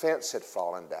 and her fence had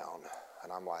fallen down.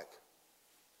 And I'm like,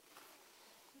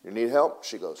 you need help?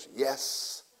 She goes,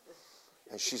 yes.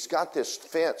 And she's got this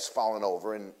fence falling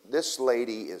over, and this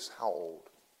lady is how old?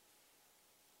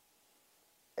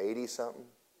 80-something?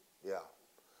 Yeah.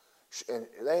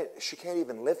 She can't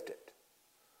even lift it.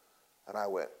 And I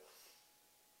went,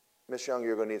 Miss Young,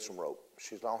 you're going to need some rope.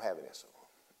 She said, I don't have any. So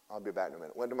I'll be back in a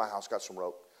minute. Went to my house, got some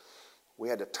rope. We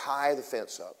had to tie the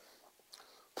fence up,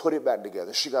 put it back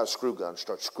together. She got a screw gun,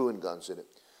 started screwing guns in it.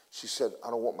 She said, I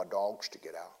don't want my dogs to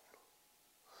get out.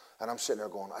 And I'm sitting there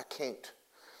going, I can't.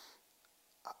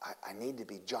 I need to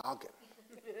be jogging.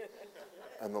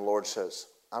 And the Lord says,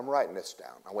 I'm writing this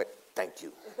down. I went, thank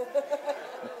you.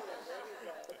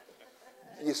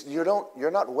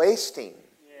 You're not wasting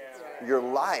your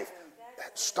life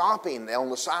stopping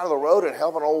on the side of the road and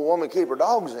helping an old woman keep her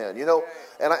dogs in, you know.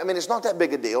 And I mean, it's not that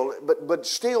big a deal, but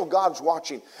still God's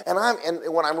watching. And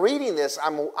when I'm reading this,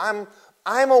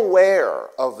 I'm aware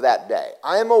of that day.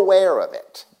 I'm aware of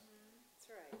it.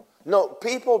 No,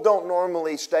 people don't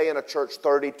normally stay in a church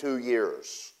 32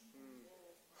 years.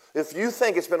 If you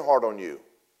think it's been hard on you,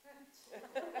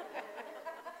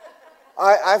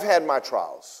 I've had my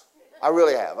trials. I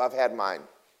really have. I've had mine.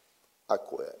 I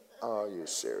quit. Are you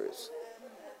serious?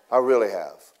 I really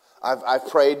have. I've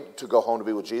prayed to go home to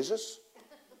be with Jesus.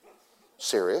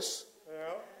 Serious.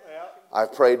 Yeah.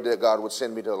 I've prayed that God would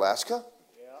send me to Alaska.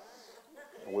 Yeah.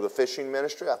 With a fishing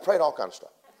ministry. I've prayed all kinds of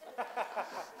stuff.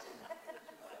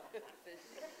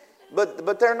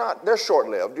 But they're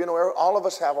short-lived. You know, all of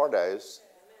us have our days.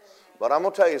 But I'm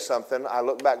going to tell you something. I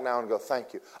look back now and go,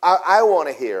 thank you. I want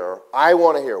to hear,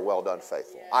 well done,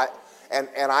 faithful. And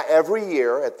every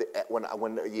year,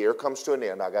 when the year comes to an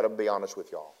end, I got to be honest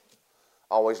with y'all.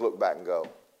 I always look back and go,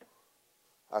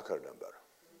 I could have done better.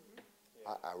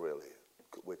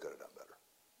 We could have done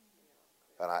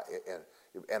better.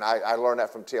 And I learned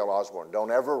that from T.L. Osborne.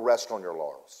 Don't ever rest on your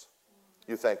laurels.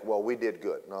 You think, well, we did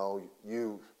good. No,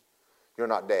 you're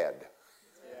not dead.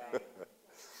 Yeah.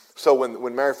 So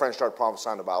when Mary Fran started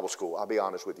prophesying to Bible school, I'll be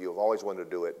honest with you, I've always wanted to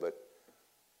do it, but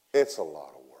it's a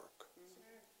lot of work.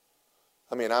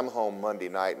 I mean, I'm home Monday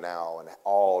night now and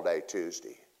all day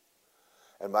Tuesday.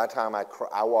 And by the time I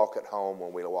walk at home,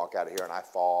 when we walk out of here and I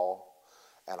fall,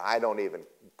 and I don't even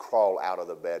crawl out of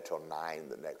the bed till 9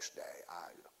 the next day.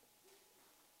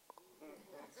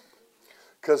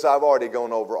 Because I've already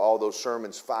gone over all those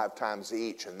sermons 5 times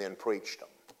each and then preached them.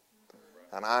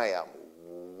 And I am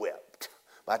whipped.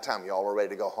 By the time y'all are ready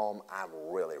to go home, I'm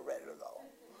really ready to go.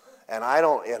 And I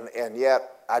don't, and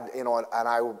yet, I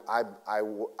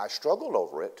struggled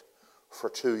over it for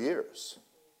 2 years.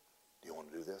 Do you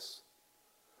want to do this?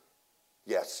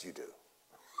 Yes, you do.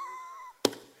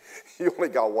 You only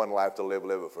got one life to live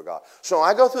it for God. So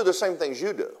I go through the same things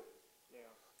you do. Yeah.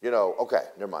 You know, okay,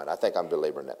 never mind. I think I'm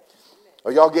belaboring that.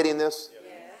 Are y'all getting this?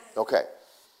 Yes. Okay.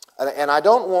 And I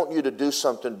don't want you to do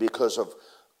something because of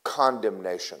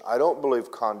condemnation. I don't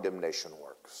believe condemnation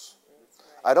works.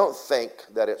 I don't think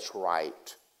that it's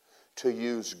right to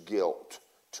use guilt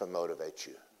to motivate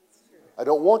you. I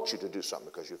don't want you to do something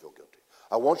because you feel guilty.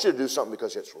 I want you to do something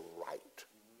because it's right.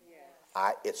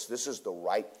 This is the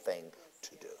right thing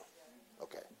to do.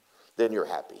 Okay. Then you're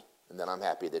happy. And then I'm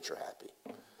happy that you're happy.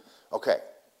 Okay.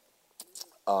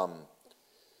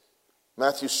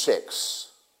 Matthew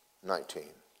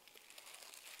 6:19.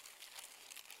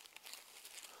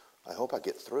 I hope I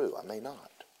get through. I may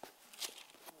not.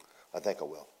 I think I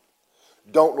will.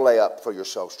 Don't lay up for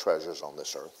yourselves treasures on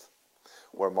this earth,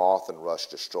 where moth and rust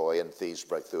destroy and thieves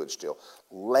break through and steal.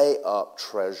 Lay up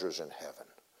treasures in heaven,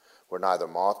 where neither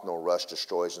moth nor rust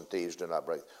destroys and thieves do not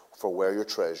break. For where your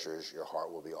treasure is, your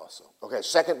heart will be also. Okay,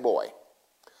 second boy.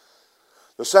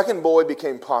 The second boy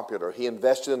became popular. He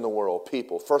invested in the world,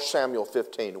 people. 1 Samuel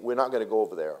 15. We're not going to go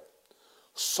over there.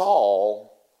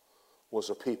 Saul was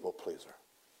a people pleaser.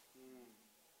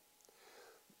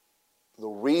 The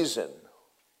reason,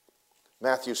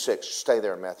 Matthew 6, stay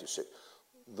there in Matthew 6.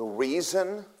 The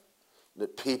reason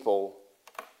that people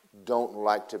don't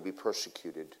like to be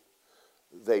persecuted,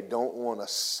 they don't want to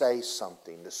say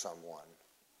something to someone,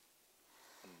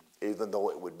 even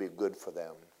though it would be good for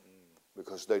them,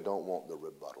 because they don't want the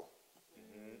rebuttal.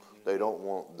 They don't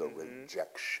want the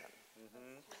rejection.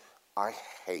 I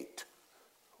hate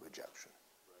rejection.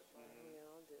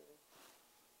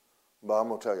 But I'm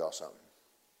going to tell y'all something.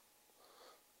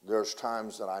 There's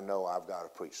times that I know I've got to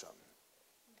preach something.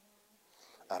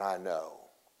 And I know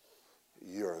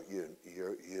you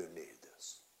need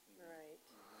this. Right.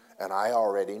 And I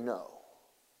already know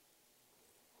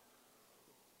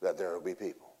that there will be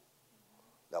people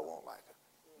that won't like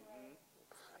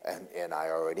it. And I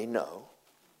already know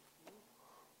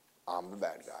I'm the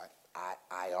bad guy.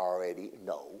 I already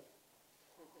know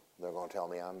they're going to tell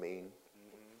me I'm mean.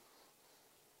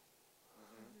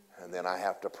 And then I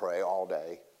have to pray all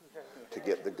day to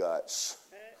get the guts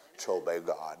to obey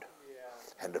God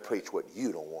and to preach what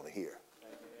you don't want to hear.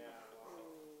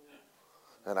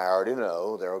 And I already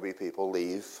know there will be people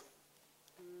leave.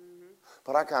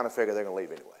 But I kind of figure they're going to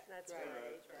leave anyway. That's right.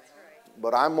 That's right.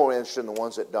 But I'm more interested in the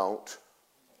ones that don't.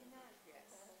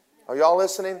 Are y'all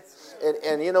listening?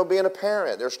 And you know, being a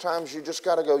parent, there's times you just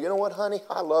got to go, you know what, honey,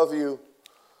 I love you,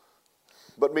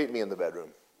 but meet me in the bedroom.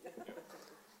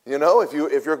 You know, if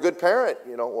you're a good parent,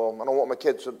 you know, well, I want my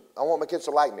kids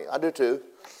to like me. I do too.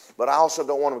 But I also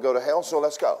don't want them to go to hell, so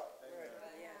let's go.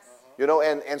 You know,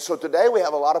 and so today we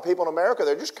have a lot of people in America,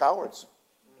 they're just cowards.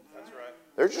 That's right.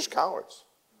 They're just cowards.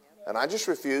 And I just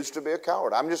refuse to be a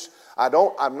coward. I'm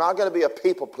not going to be a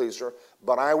people pleaser,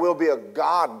 but I will be a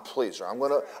God pleaser.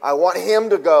 I want him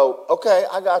to go, okay,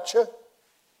 I got you.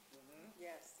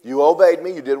 You obeyed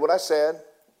me, you did what I said.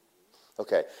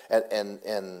 Okay,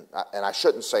 and I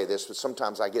shouldn't say this, but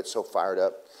sometimes I get so fired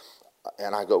up,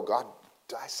 and I go, God,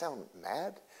 do I sound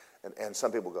mad? And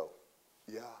some people go,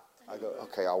 yeah. I go,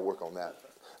 okay, I'll work on that.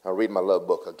 I'll read my love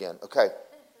book again. Okay.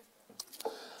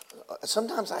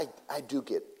 Sometimes I do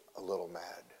get a little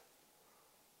mad.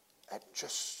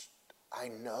 I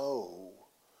know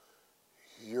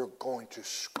you're going to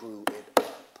screw it up.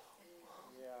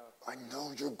 I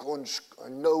know you're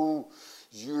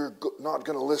not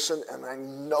going to listen, and I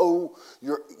know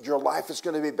your life is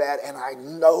going to be bad, and I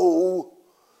know.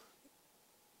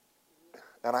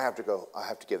 And I have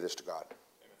to give this to God.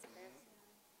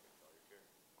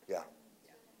 Yeah.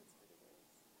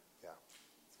 Yeah.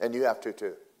 And you have to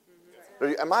too.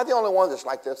 Am I the only one that's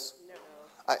like this?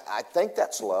 No. I think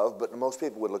that's love, but most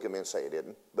people would look at me and say it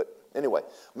didn't. But anyway,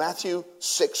 Matthew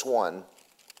 6:1.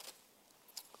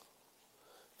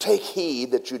 Take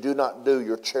heed that you do not do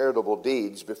your charitable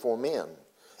deeds before men,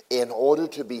 in order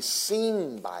to be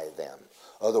seen by them.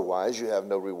 Otherwise, you have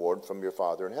no reward from your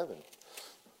Father in heaven.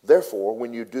 Therefore,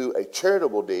 when you do a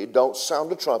charitable deed, don't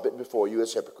sound a trumpet before you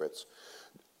as hypocrites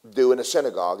do in a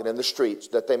synagogue and in the streets,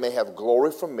 that they may have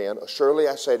glory from men. Surely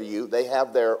I say to you, they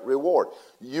have their reward.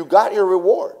 You got your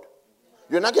reward.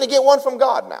 You're not going to get one from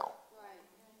God now,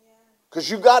 because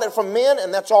you got it from men,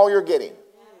 and that's all you're getting.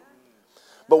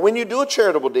 But when you do a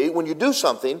charitable deed, when you do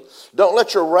something, don't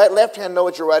let your left hand know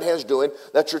what your right hand is doing,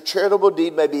 that your charitable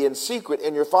deed may be in secret,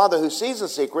 and your Father who sees in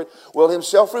secret will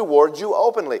himself reward you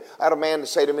openly. I had a man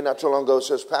say to me not too long ago,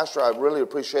 says, Pastor, I really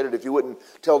appreciate it if you wouldn't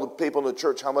tell the people in the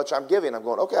church how much I'm giving. I'm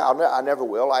going, okay, I never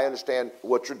will. I understand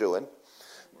what you're doing.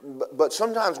 But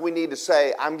sometimes we need to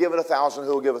say, I'm giving 1,000, who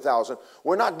will give 1,000?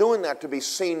 We're not doing that to be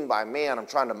seen by man. I'm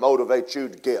trying to motivate you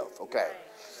to give, okay?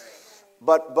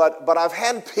 But I've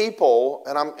had people,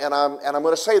 and I'm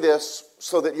going to say this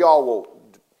so that y'all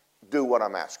will do what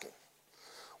I'm asking.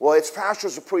 Well, it's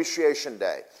Pastor's Appreciation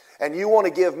Day, and you want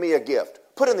to give me a gift.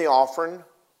 Put in the offering.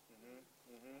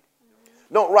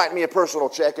 Don't write me a personal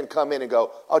check and come in and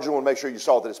go, I just want to make sure you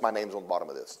saw that it's my name's on the bottom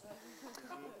of this.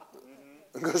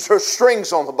 Because there's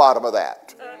strings on the bottom of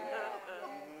that.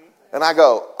 And I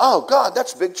go, oh, God,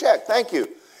 that's a big check. Thank you.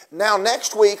 Now,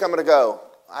 next week, I'm going to go,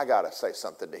 I got to say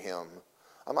something to him.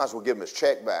 I might as well give him his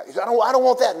check back. He said, I don't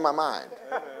want that in my mind.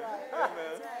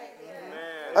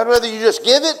 I'd rather you just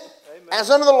give it as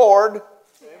unto the Lord.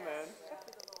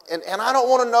 And I don't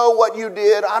want to know what you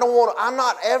did. I'm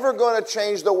not ever going to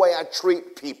change the way I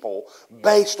treat people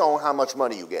based on how much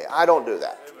money you gave. I don't do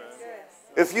that.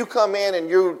 If you come in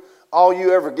and all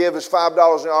you ever give is $5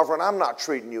 in the offering, I'm not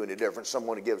treating you any different than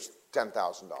someone who gives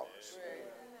 $10,000.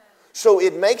 So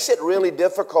it makes it really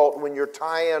difficult when you're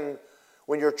trying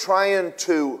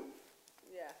to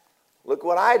look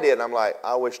what I did. And I'm like,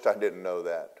 I wished I didn't know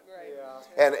that.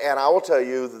 And I will tell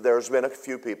you that there's been a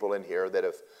few people in here that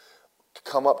have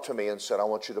come up to me and said, I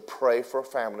want you to pray for a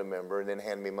family member and then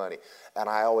hand me money. And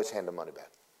I always hand the money back.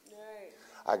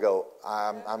 I go,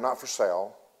 I'm not for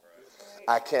sale.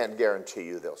 I can't guarantee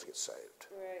you they'll get saved.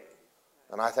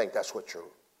 And I think that's what you're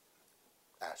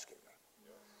asking me.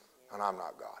 And I'm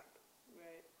not God.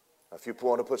 Now, if you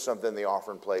want to put something in the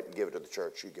offering plate and give it to the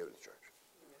church, you give it to the church.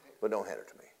 But don't hand it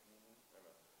to me.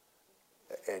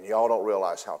 And y'all don't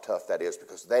realize how tough that is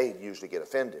because they usually get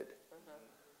offended.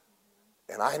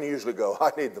 And I usually go,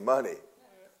 I need the money.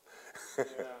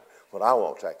 But I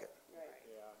won't take it.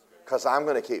 Because I'm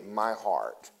going to keep my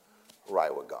heart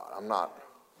right with God. I'm not.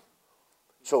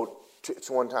 So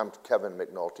one time Kevin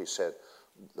McNulty said,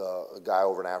 the guy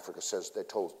over in Africa says, they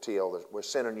told TL that we're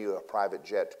sending you a private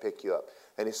jet to pick you up.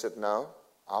 And he said, no,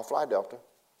 I'll fly Delta.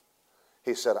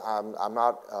 He said, I'm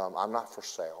not for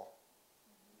sale.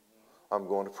 I'm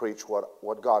going to preach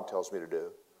what God tells me to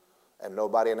do. And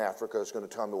nobody in Africa is going to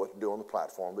tell me what to do on the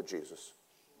platform but Jesus.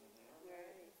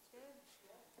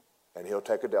 And he'll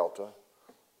take a Delta.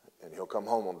 And he'll come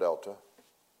home on Delta.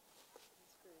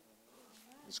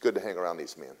 It's good to hang around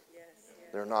these men.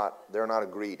 They're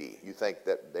not greedy. You think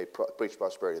that they preach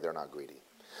prosperity. They're not greedy.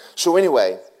 So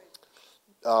anyway,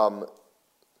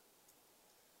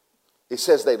 it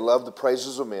says they love the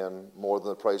praises of men more than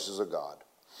the praises of God.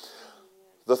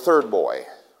 The third boy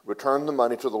returned the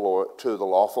money to the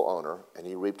lawful owner, and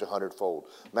he reaped 100-fold.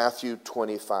 Matthew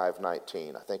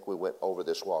 25:19. I think we went over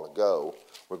this a while ago.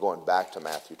 We're going back to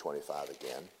Matthew 25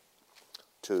 again,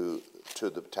 to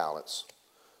the talents.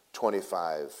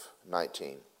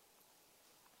 25:19.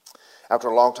 After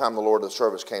a long time, the Lord of the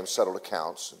service came, settled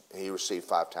accounts, and he received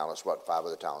 5 talents. What 5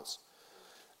 of the talents?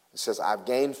 It says, I've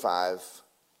gained 5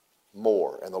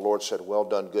 more. And the Lord said, well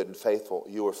done, good and faithful.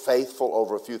 You were faithful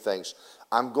over a few things.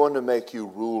 I'm going to make you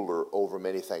ruler over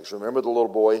many things. Remember the little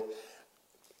boy?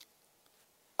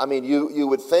 I mean, you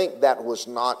would think that was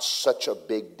not such a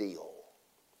big deal.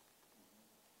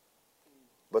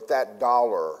 But that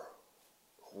dollar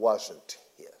wasn't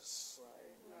his.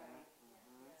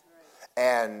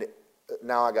 And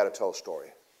now I got to tell a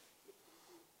story.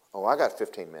 Oh, I got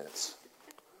 15 minutes.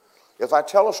 If I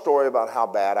tell a story about how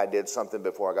bad I did something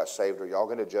before I got saved, are y'all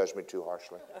going to judge me too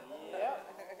harshly?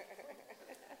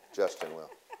 Justin will.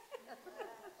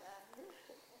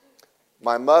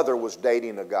 My mother was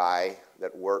dating a guy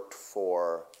that worked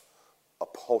for a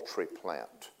poultry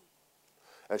plant.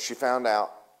 And he found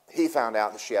out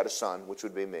that she had a son, which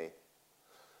would be me.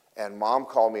 And Mom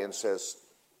called me and says,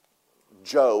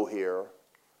 Joe here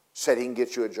said he can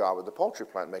get you a job at the poultry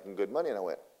plant making good money. And I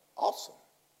went, awesome.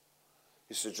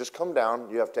 He said, just come down.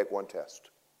 You have to take one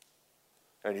test.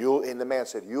 And the man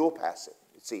said, you'll pass it.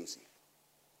 It's easy.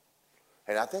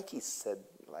 And I think he said,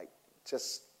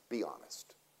 just be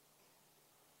honest.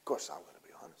 Of course I'm going to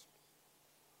be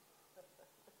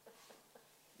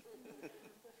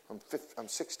honest. I'm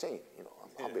 16,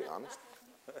 I'll be honest.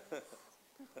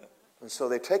 And so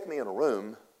they take me in a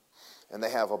room, and they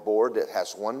have a board that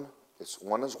has one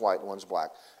is white, one's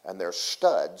black, and there's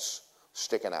studs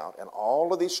sticking out, and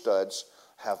all of these studs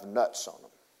have nuts on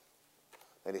them.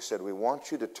 And he said, we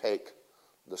want you to take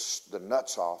the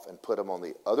nuts off and put them on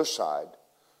the other side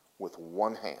with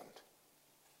one hand.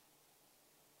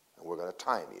 And we're going to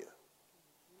time you.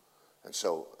 And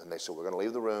they said, we're going to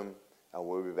leave the room, and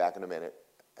we'll be back in a minute,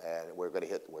 and we're going to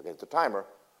hit the timer.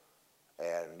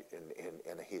 And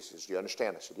he says, do you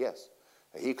understand? I said, yes.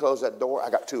 And he closed that door. I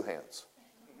got 2 hands.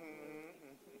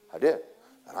 I did.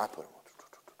 And I put him on.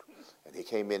 And he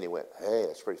came in. He went, hey,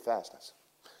 that's pretty fast.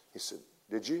 He said,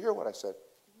 did you hear what I said?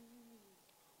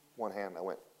 One hand. I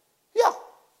went, yeah.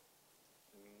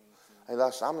 And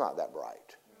thus, I'm not that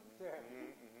bright.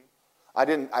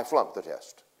 I flunked the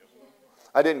test.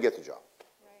 I didn't get the job.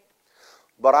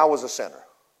 but I was a sinner.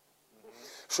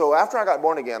 So after I got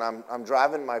born again, I'm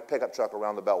driving my pickup truck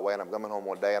around the Beltway, and I'm coming home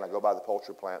one day, and I go by the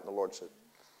poultry plant, and the Lord said,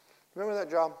 remember that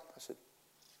job? I said,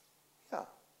 yeah.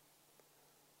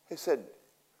 He said,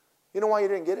 you know why you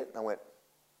didn't get it? And I went,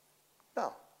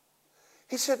 no.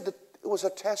 He said that it was a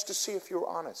test to see if you were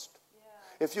honest,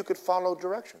 if you could follow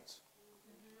directions.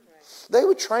 They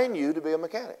would train you to be a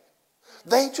mechanic.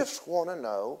 They just want to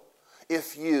know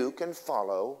if you can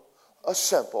follow a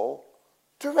simple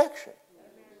direction.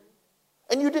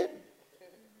 And you didn't.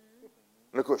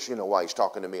 And of course, you know why he's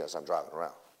talking to me as I'm driving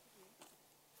around.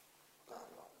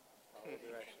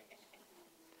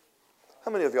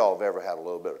 How many of y'all have ever had a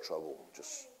little bit of trouble?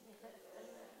 Just,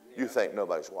 you think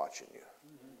nobody's watching you.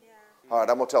 All right,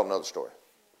 I'm going to tell another story.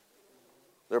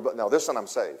 Now, this one I'm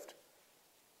saved.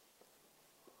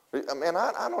 Man,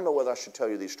 I don't know whether I should tell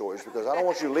you these stories because I don't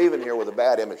want you leaving here with a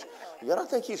bad image. Yet I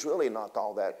think he's really not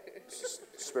all that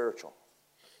spiritual.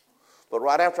 But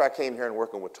right after I came here and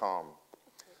working with Tom,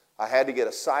 I had to get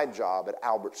a side job at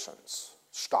Albertsons,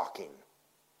 stocking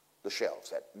the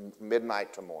shelves at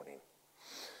midnight to morning.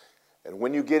 And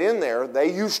when you get in there,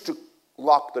 they used to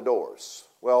lock the doors.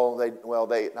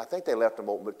 I think they left them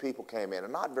open, but people came in,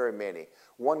 and not very many.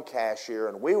 One cashier,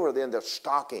 and we were then there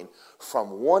stocking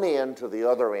from one end to the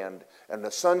other end. And the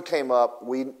sun came up.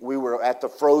 We were at the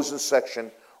frozen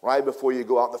section right before you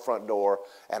go out the front door.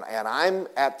 And I'm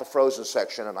at the frozen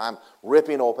section, and I'm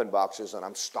ripping open boxes, and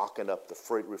I'm stocking up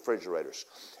the refrigerators.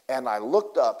 And I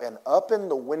looked up, and up in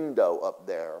the window up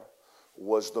there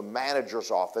was the manager's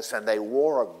office, and they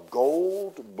wore a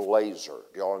gold blazer.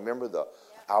 Do y'all remember the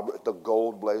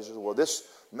gold blazers? Well, this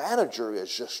manager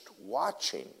is just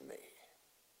watching me.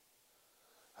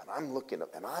 And I'm looking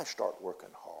up, and I start working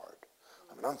hard.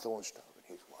 I mean, I'm throwing stuff, and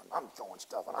he's one. I'm throwing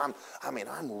stuff, and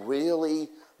I'm really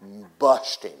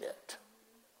busting it.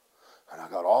 And I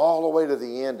got all the way to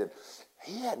the end, and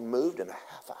he hadn't moved in a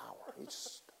half hour. And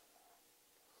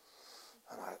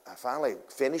I finally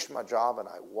finished my job, and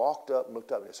I walked up and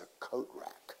looked up, and there's a coat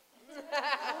rack.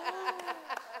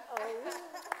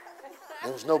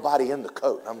 There was nobody in the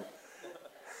coat.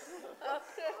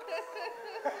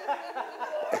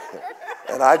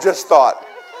 And I just thought,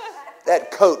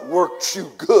 that coat worked you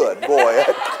good, boy.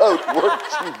 That coat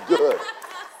worked you good.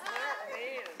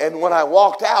 And when I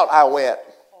walked out, I went,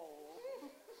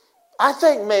 I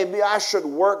think maybe I should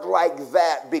work like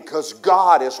that because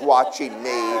God is watching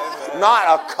me,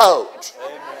 not a coat.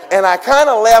 And I kind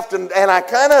of left and I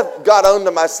kind of got on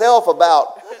to myself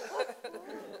about,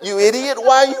 you idiot,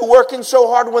 why are you working so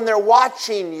hard when they're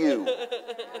watching you?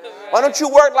 Why don't you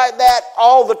work like that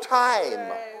all the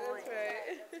time?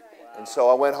 And so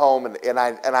I went home and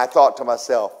I thought to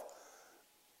myself,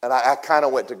 and I kind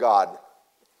of went to God,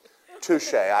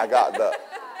 touche, I got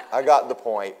the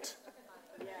point.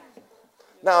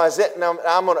 Now,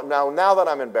 now that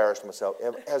I'm embarrassed myself,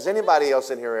 has anybody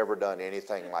else in here ever done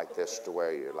anything like this to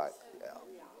where you're like, yeah?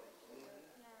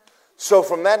 So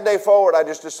from that day forward, I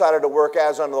just decided to work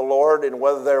as unto the Lord, and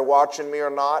whether they're watching me or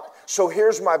not. So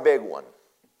here's my big one.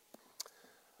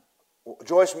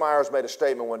 Joyce Myers made a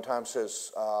statement one time,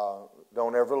 says,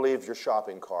 don't ever leave your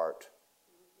shopping cart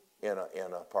in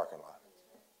a parking lot.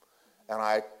 And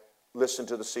I listened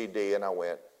to the CD and I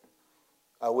went,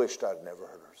 I wished I'd never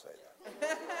heard her say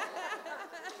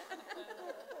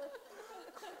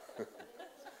that.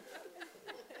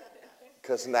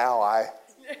 Because now I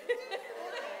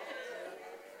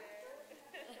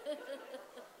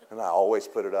always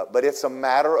put it up. But it's a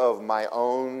matter of my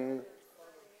own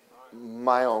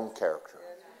character.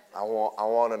 I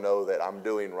want to know that I'm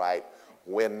doing right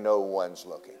when no one's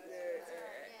looking.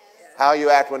 How you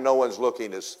act when no one's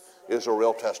looking is a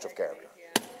real test of character.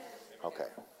 Okay.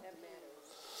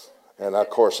 And of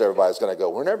course, everybody's going to go,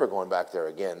 we're never going back there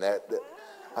again.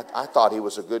 I thought he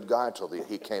was a good guy until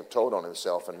he told on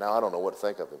himself, and now I don't know what to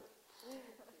think of him.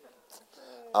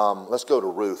 Let's go to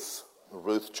Ruth.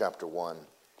 Ruth chapter 1.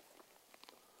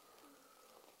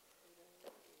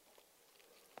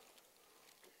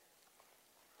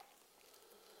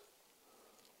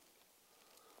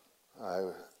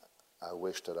 I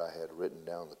wish that I had written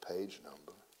down the page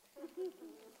number.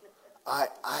 I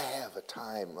have a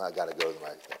time, I got to go to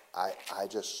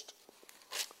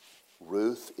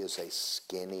Ruth is a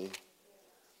skinny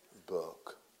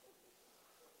book.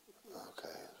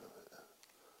 Okay.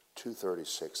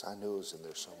 236. I knew it was in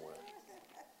there somewhere.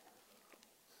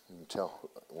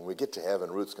 When we get to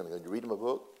heaven, Ruth's going to go, you read him a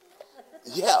book?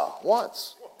 Yeah,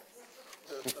 once.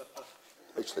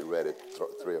 Actually read it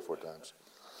 3 or 4 times.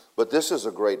 But this is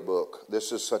a great book.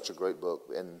 This is such a great book.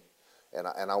 And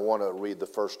I want to read the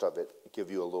first of it, give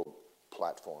you a little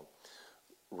platform.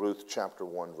 Ruth chapter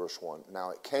 1, verse 1. Now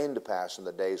it came to pass in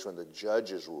the days when the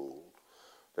judges ruled,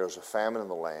 there was a famine in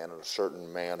the land, and a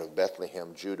certain man of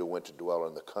Bethlehem, Judah, went to dwell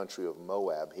in the country of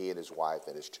Moab, he and his wife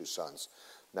and his 2 sons.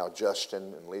 Now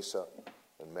Justin and Lisa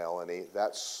and Melanie,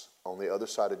 that's on the other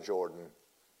side of Jordan,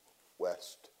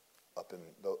 west, up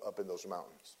in those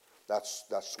mountains.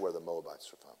 That's where the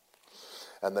Moabites are from.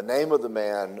 And the name of the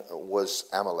man was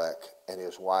Amalek, and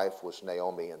his wife was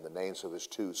Naomi, and the names of his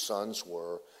 2 sons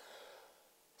were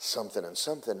something and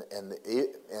something.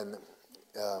 And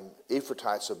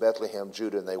Ephrathites of Bethlehem,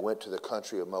 Judah, and they went to the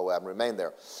country of Moab and remained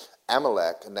there.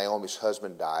 Amalek, Naomi's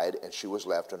husband, died, and she was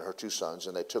left and her 2 sons,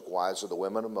 and they took wives of the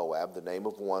women of Moab. The name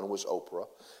of one was Oprah,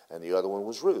 and the other one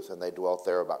was Ruth, and they dwelt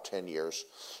there about 10 years.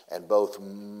 And both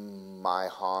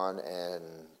Mahlon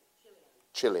and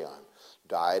Chilion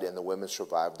died, and the women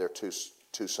survived their two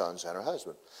sons and her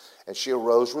husband. And she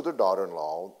arose with her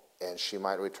daughter-in-law, and she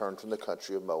might return from the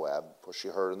country of Moab, for she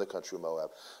heard in the country of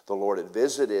Moab the Lord had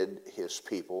visited his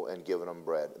people and given them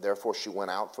bread. Therefore she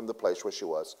went out from the place where she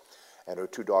was, and her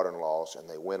 2 daughter-in-laws, and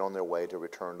they went on their way to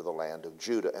return to the land of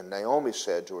Judah. And Naomi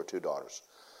said to her 2 daughters,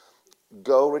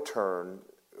 Go return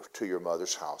to your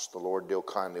mother's house. The Lord deal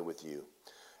kindly with you,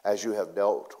 as you have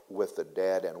dealt with the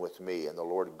dead and with me, and the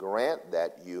Lord grant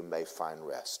that you may find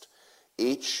rest,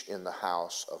 each in the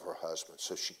house of her husband.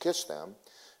 So she kissed them,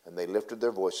 and they lifted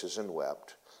their voices and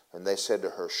wept. And they said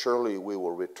to her, Surely we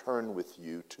will return with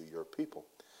you to your people.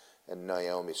 And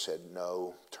Naomi said,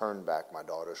 No, turn back, my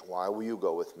daughters. Why will you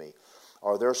go with me?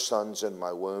 Are there sons in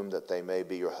my womb that they may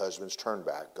be your husbands? Turn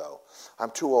back, go.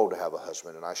 I'm too old to have a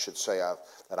husband, and I should say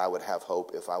that I would have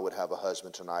hope. If I would have a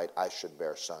husband tonight, I should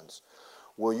bear sons.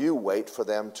 Will you wait for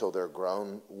them till they're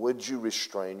grown? Would you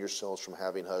restrain yourselves from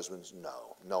having husbands?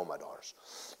 No, my daughters.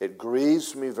 It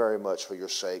grieves me very much for your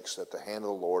sakes that the hand of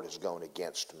the Lord has gone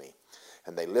against me.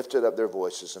 And they lifted up their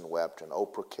voices and wept, and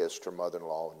Oprah kissed her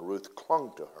mother-in-law, and Ruth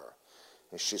clung to her.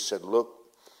 And she said, Look,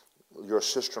 your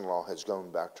sister-in-law has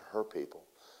gone back to her people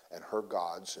and her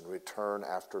gods, and return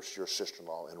after your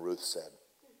sister-in-law. And Ruth said,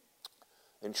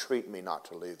 Entreat me not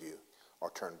to leave you or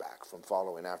turn back from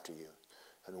following after you.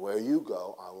 And where you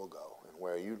go, I will go. And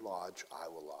where you lodge, I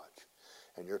will lodge.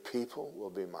 And your people will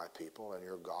be my people, and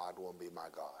your God will be my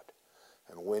God.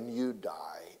 And when you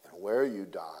die, and where you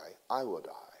die, I will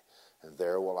die. And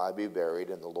there will I be buried,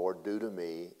 and the Lord do to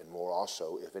me, and more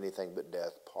also, if anything but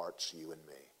death parts you and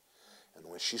me. And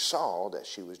when she saw that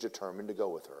she was determined to go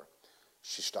with her,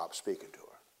 she stopped speaking to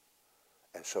her.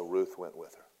 And so Ruth went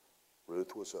with her.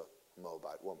 Ruth was a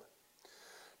Moabite woman.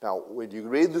 Now, when you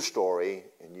read the story,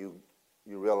 and you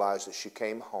realize that she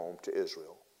came home to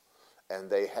Israel, and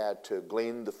they had to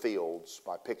glean the fields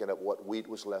by picking up what wheat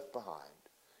was left behind.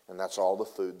 And that's all the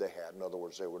food they had. In other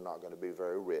words, they were not going to be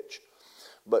very rich.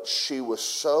 But she was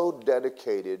so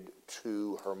dedicated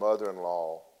to her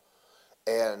mother-in-law,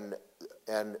 and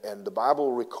the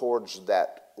Bible records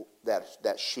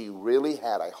that she really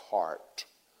had a heart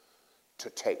to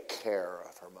take care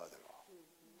of her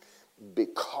mother-in-law.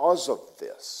 Because of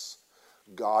this,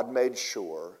 God made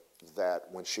sure that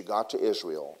when she got to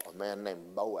Israel, a man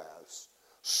named Boaz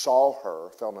saw her,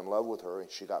 fell in love with her,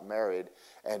 and she got married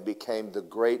and became the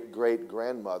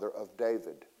great-great-grandmother of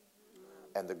David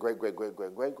and the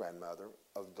great-great-great-great-great-grandmother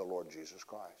of the Lord Jesus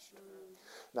Christ.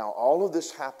 Now, all of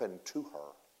this happened to her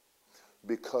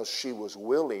because she was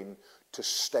willing to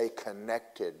stay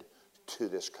connected to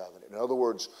this covenant. In other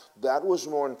words, that was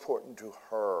more important to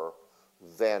her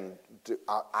than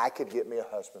I could get me a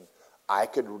husband. I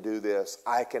could do this.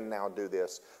 I can now do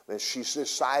this. And she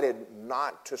decided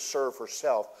not to serve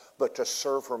herself, but to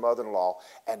serve her mother-in-law.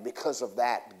 And because of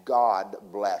that, God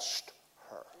blessed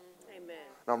her. Amen.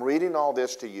 And I'm reading all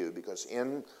this to you because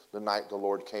in the night the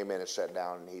Lord came in and sat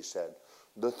down and he said,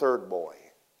 the 3rd boy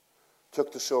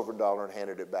took the silver dollar and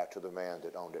handed it back to the man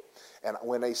that owned it. And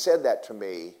when they said that to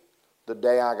me, the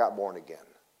day I got born again.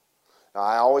 Now,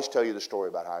 I always tell you the story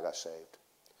about how I got saved.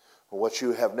 What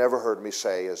you have never heard me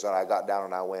say is that I got down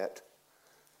and I went,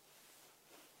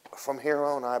 from here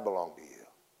on, I belong to you.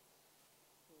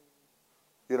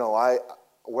 You know,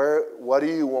 what do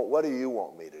you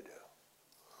want me to do?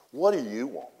 What do you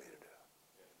want me to do?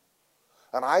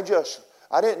 And I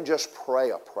didn't just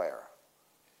pray a prayer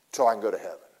till I can go to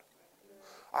heaven.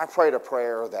 I prayed a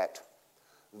prayer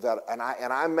and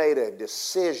I made a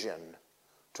decision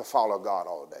to follow God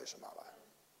all the days of my life.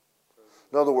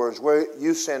 In other words, where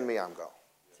you send me, I'm going.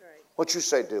 That's right. What you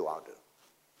say do, I'll do.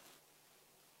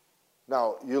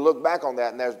 Now, you look back on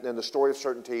that, and there's the story of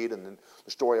Certainty, and then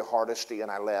the story of Hardesty,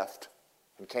 and I left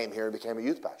and came here and became a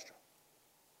youth pastor.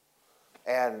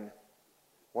 And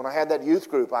When I had that youth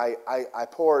group, I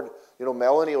poured,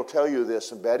 Melanie will tell you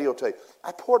this and Betty will tell you,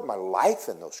 I poured my life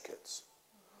in those kids.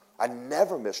 I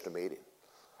never missed a meeting.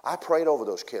 I prayed over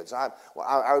those kids. I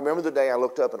remember the day I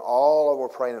looked up and all of them were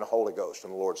praying in the Holy Ghost,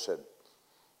 and the Lord said,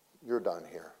 you're done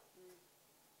here.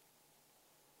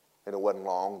 And it wasn't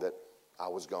long that I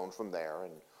was gone from there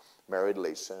and married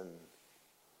Lisa. And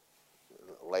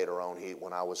later on,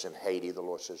 when I was in Haiti, the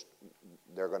Lord says,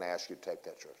 they're going to ask you to take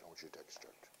that church. I want you to take this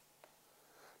church.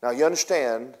 Now, you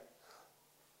understand,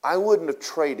 I wouldn't have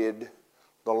traded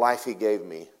the life he gave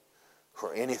me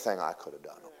for anything I could have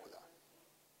done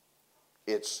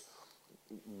without.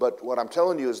 But what I'm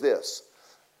telling you is this.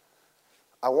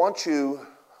 I want you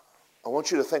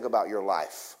to think about your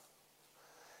life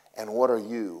and what are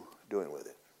you doing with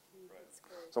it.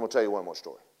 So I'm going to tell you one more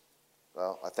story.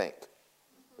 Well, I think.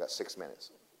 Got 6 minutes.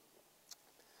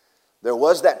 There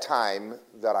was that time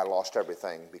that I lost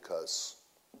everything because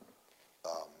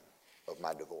of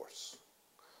my divorce.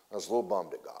 I was a little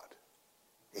bummed at God.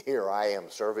 Here I am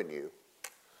serving you,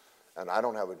 and I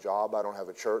don't have a job, I don't have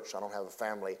a church, I don't have a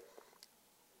family.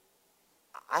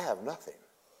 I have nothing.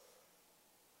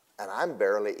 And I'm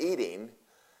barely eating,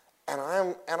 and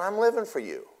I'm living for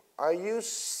you. Are you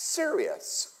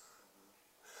serious?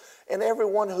 And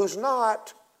everyone who's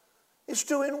not is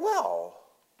doing well.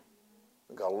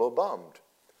 I got a little bummed.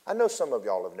 I know some of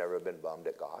y'all have never been bummed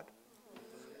at God,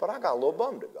 but I got a little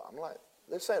bummed at God. I'm like,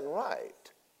 this ain't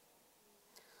right.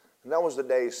 And that was the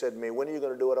day he said to me, when are you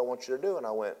going to do what I want you to do? And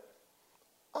I went,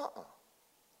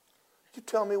 You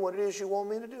tell me what it is you want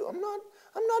me to do. I'm not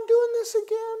doing this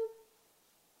again.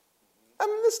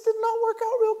 This did not work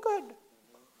out real good.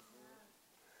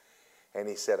 And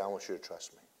he said, I want you to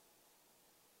trust me.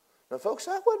 Now, folks,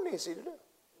 that wasn't easy to do.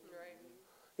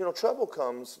 Right. Trouble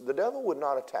comes, the devil would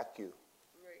not attack you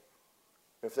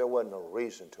if there wasn't a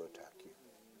reason to attack you.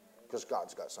 Because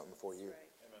God's got something for you.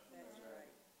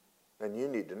 And you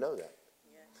need to know that.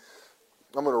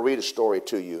 I'm going to read a story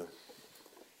to you,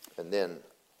 and then,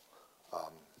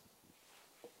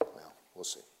 we'll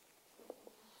see.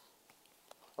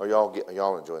 Are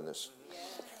y'all enjoying this?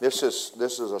 This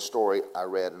is a story I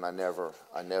read, and I never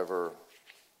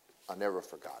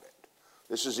forgot it.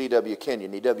 This is E.W.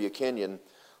 Kenyon. E.W. Kenyon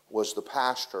was the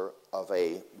pastor of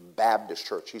a Baptist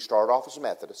church. He started off as a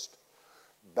Methodist,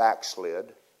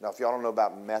 backslid. Now, if y'all don't know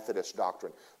about Methodist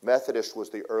doctrine, Methodist was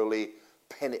the early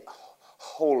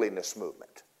holiness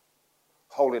movement.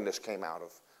 Holiness came out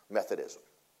of Methodism.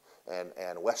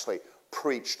 And Wesley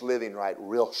preached living right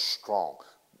real strong.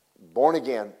 Born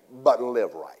again, but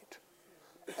live right.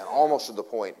 And almost to the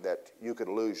point that you could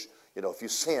lose, if you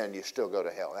sin, you still go to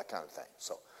hell, that kind of thing.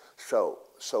 So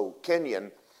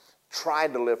Kenyon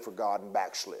tried to live for God and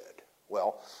backslid.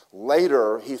 Well,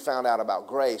 later he found out about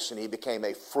grace and he became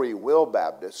a free will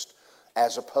Baptist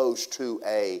as opposed to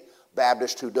a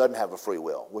Baptist who doesn't have a free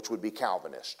will, which would be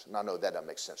Calvinist. And I know that doesn't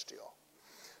make sense to y'all.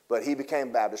 But he became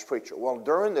a Baptist preacher. Well,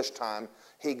 during this time,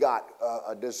 he got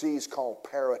a disease called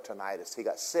peritonitis. He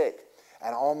got sick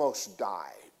and almost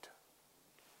died.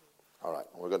 All right,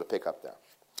 we're going to pick up there.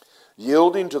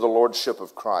 Yielding to the lordship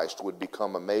of Christ would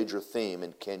become a major theme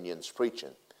in Kenyon's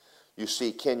preaching. You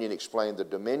see, Kenyon explained the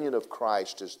dominion of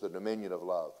Christ is the dominion of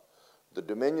love. The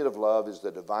dominion of love is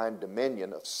the divine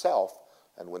dominion of self,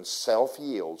 and when self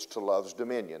yields to love's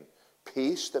dominion,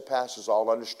 peace that passes all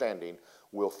understanding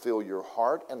will fill your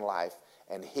heart and life,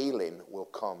 and healing will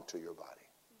come to your body.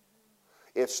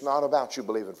 It's not about you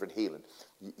believing for healing.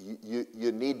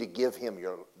 You need to give him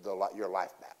your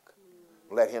life back.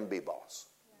 Let him be boss.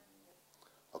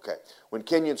 Okay. When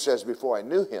Kenyon says, before I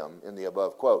knew him, in the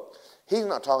above quote, he's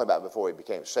not talking about before he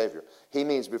became Savior. He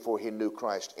means before he knew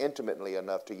Christ intimately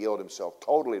enough to yield himself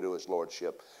totally to his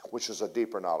lordship, which is a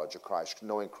deeper knowledge of Christ.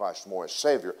 Knowing Christ more as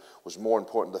Savior was more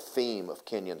important, the theme of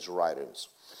Kenyon's writings.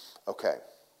 Okay.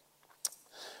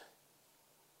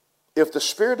 If the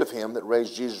spirit of him that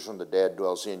raised Jesus from the dead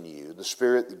dwells in you, the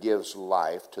spirit that gives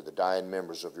life to the dying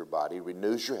members of your body,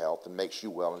 renews your health and makes you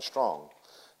well and strong,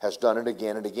 has done it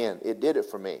again and again. It did it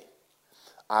for me.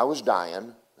 I was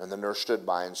dying, and the nurse stood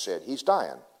by and said, he's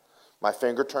dying. My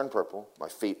finger turned purple. My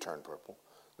feet turned purple.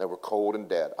 They were cold and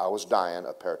dead. I was dying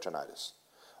of peritonitis.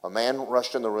 A man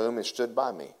rushed in the room and stood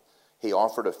by me. He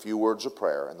offered a few words of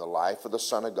prayer, and the life of the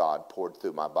Son of God poured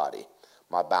through my body.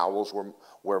 My bowels were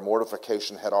where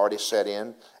mortification had already set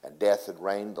in, and death had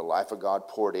reigned. The life of God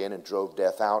poured in and drove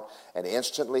death out, and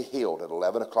instantly healed at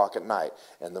 11 o'clock at night.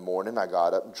 In the morning, I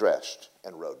got up, dressed,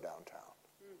 and rode downtown.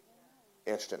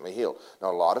 Instantly healed.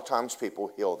 Now, a lot of times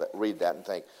people read that and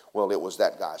think, well, it was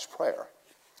that guy's prayer.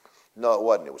 No, it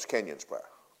wasn't. It was Kenyon's prayer.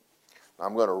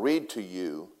 I'm going to read to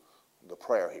you the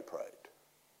prayer he prayed.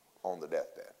 on the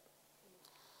deathbed.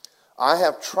 I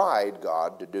have tried,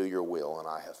 God, to do your will, and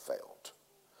I have failed.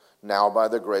 Now, by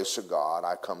the grace of God,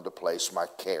 I come to place my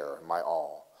care, my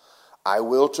all. I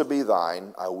will to be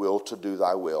thine. I will to do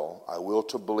thy will. I will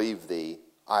to believe thee.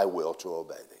 I will to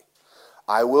obey thee.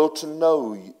 I will to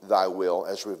know thy will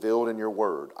as revealed in your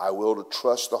word. I will to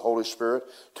trust the Holy Spirit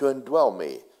to indwell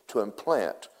me, to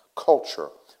implant, culture,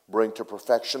 bring to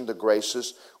perfection the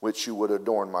graces which you would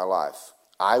adorn my life.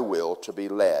 I will to be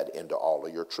led into all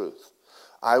of your truth.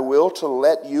 I will to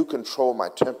let you control my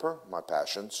temper, my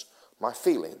passions, my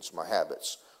feelings, my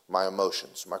habits, my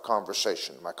emotions, my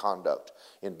conversation, my conduct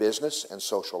in business and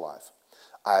social life.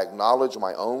 I acknowledge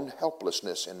my own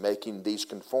helplessness in making these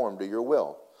conform to your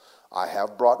will. I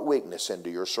have brought weakness into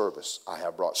your service. I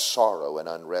have brought sorrow and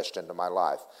unrest into my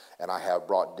life, and I have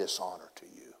brought dishonor to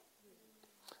you.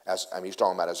 He's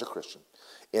talking about as a Christian.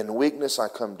 In weakness I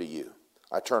come to you.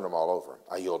 I turn them all over.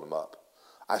 I yield them up.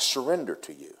 I surrender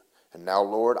to you. And now,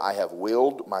 Lord, I have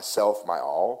willed myself my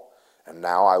all, and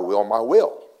now I will my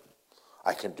will.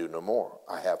 I can do no more.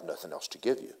 I have nothing else to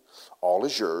give you. All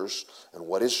is yours, and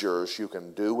what is yours, you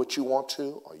can do what you want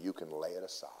to, or you can lay it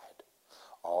aside.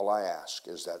 All I ask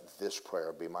is that this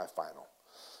prayer be my final.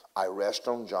 I rest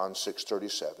on John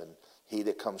 6:37. He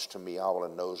that comes to me, I will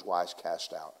in no wise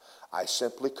cast out. I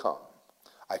simply come.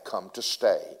 I come to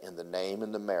stay in the name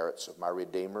and the merits of my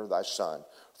Redeemer, thy Son,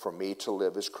 for me to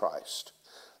live as Christ.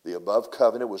 The above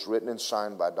covenant was written and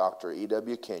signed by Dr.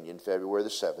 E.W. Kenyon, February the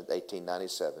 7th,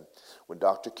 1897. When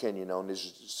Dr. Kenyon on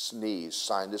his knees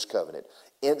signed this covenant,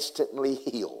 instantly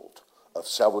healed of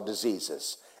several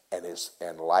diseases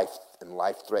and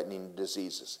life-threatening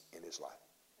diseases in his life.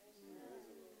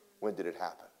 When did it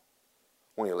happen?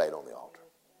 When he laid on the altar.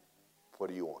 What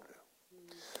do you want to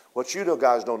do? What you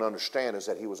guys don't understand is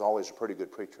that he was always a pretty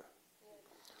good preacher.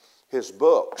 His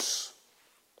books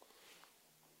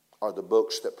are the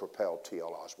books that propelled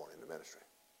T.L. Osborne into ministry.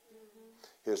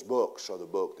 His books are the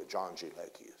book that John G.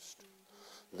 Lake used.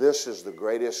 This is the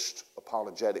greatest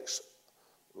apologetics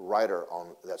writer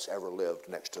that's ever lived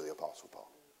next to the Apostle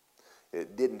Paul.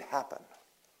 It didn't happen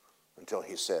until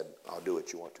he said, I'll do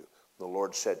what you want to. The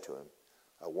Lord said to him,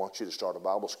 I want you to start a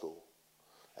Bible school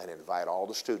and invite all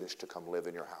the students to come live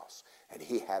in your house. And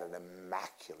he had an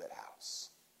immaculate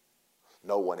house.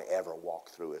 No one ever walked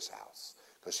through his house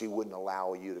because he wouldn't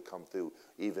allow you to come through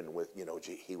even with,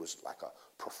 he was like a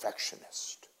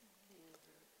perfectionist.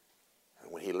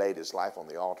 And when he laid his life on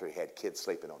the altar, he had kids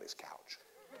sleeping on his couch.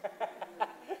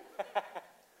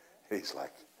 He's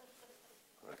like,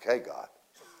 okay, God.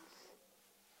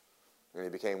 And he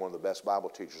became one of the best Bible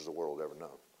teachers the world ever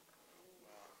known.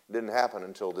 Didn't happen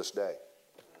until this day.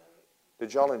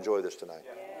 Did y'all enjoy this tonight?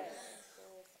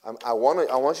 Yes. I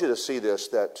want you to see this,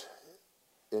 that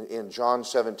in John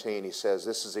 17 he says,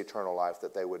 this is eternal life,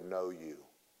 that they would know you.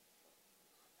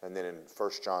 And then in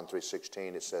 1 John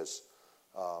 3:16 it says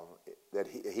that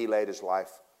he laid his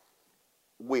life.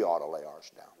 We ought to lay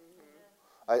ours down.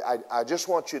 I just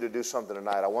want you to do something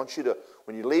tonight. I want you to,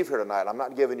 when you leave here tonight, I'm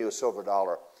not giving you a silver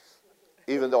dollar.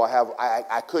 Even though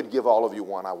I could give all of you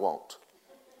one, I won't.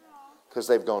 Because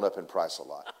they've gone up in price a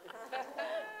lot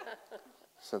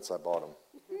since I bought them.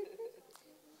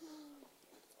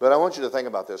 But I want you to think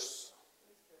about this.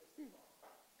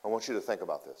 I want you to think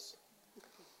about this.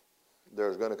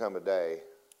 There's going to come a day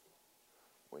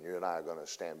when you and I are going to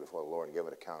stand before the Lord and give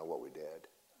an account of what we did.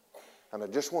 And I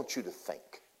just want you to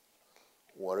think,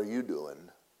 what are you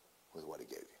doing with what he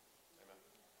gave you?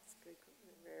 That's good.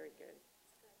 Very good.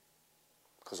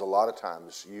 Because a lot of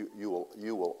times you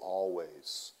will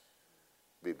always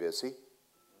be busy,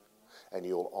 and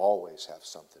you'll always have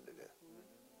something to do.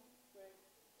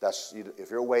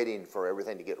 If you're waiting for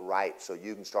everything to get right so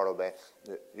you can start obeying,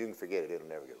 you can forget it. It'll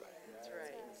never get right. That's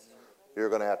right. You're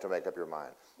going to have to make up your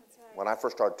mind. When I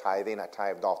first started tithing, I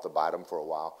tithed off the bottom for a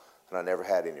while, and I never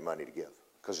had any money to give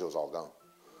because it was all gone.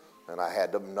 And I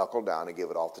had to knuckle down and give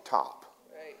it off the top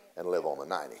and live on the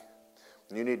 90.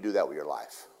 And you need to do that with your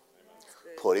life.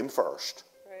 Put him first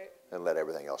and let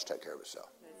everything else take care of itself.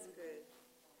 That's good.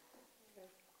 Okay.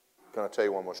 Can I tell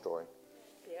you one more story?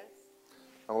 Yes.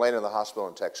 I'm laying in the hospital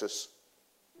in Texas.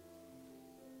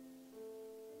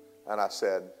 And I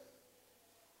said,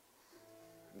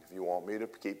 if you want me to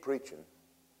keep preaching,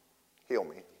 heal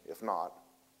me. If not,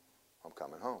 I'm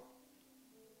coming home.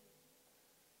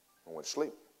 I went to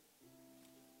sleep.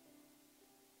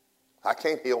 I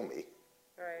can't heal me.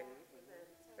 Right.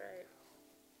 Right.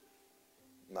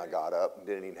 And I got up and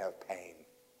didn't even have pain.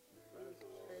 Praise the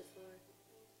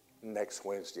Lord. Next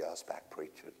Wednesday, I was back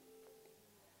preaching.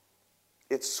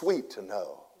 It's sweet to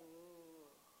know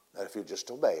that if you just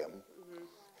obey him,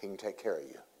 he can take care of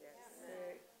you. Yes.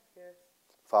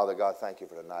 Father God, thank you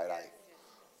for tonight.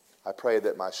 I pray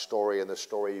that my story and the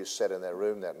story you said in that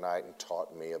room that night and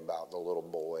taught me about the little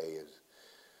boy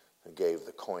who gave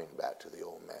the coin back to the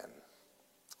old man.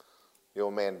 The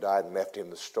old man died and left him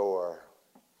the store.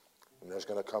 And there's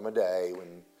going to come a day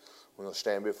when we'll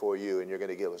stand before you and you're going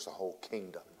to give us the whole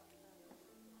kingdom.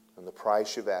 And the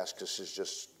price you've asked us is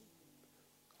just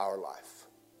our life.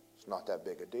 It's not that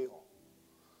big a deal.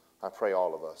 I pray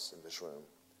all of us in this room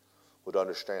would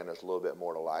understand there's a little bit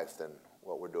more to life than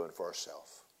what we're doing for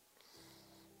ourselves.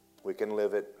 We can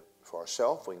live it for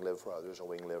ourselves, we can live for others, and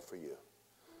we can live for you.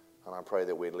 And I pray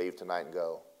that we'd leave tonight and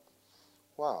go,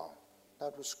 wow,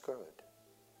 that was good.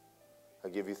 I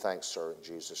give you thanks, sir, in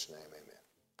Jesus' name, amen.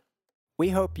 We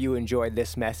hope you enjoyed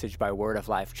this message by Word of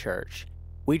Life Church.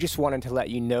 We just wanted to let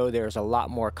you know there's a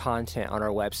lot more content on our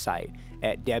website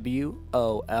at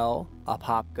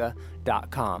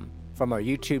wolapopka.com. From our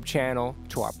YouTube channel,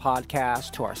 to our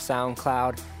podcast, to our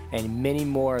SoundCloud, and many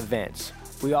more events.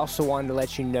 We also wanted to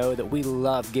let you know that we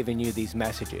love giving you these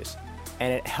messages.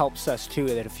 And it helps us too,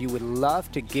 that if you would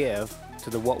love to give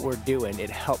to what we're doing, it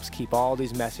helps keep all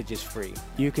these messages free.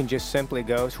 You can just simply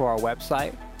go to our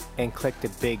website and click the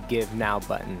big Give Now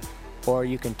button. Or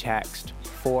you can text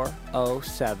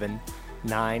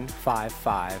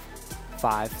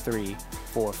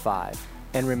 407-955-5345.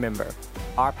 And remember,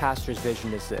 our pastor's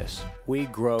vision is this: we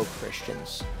grow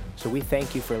Christians. So we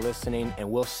thank you for listening,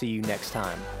 and we'll see you next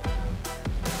time.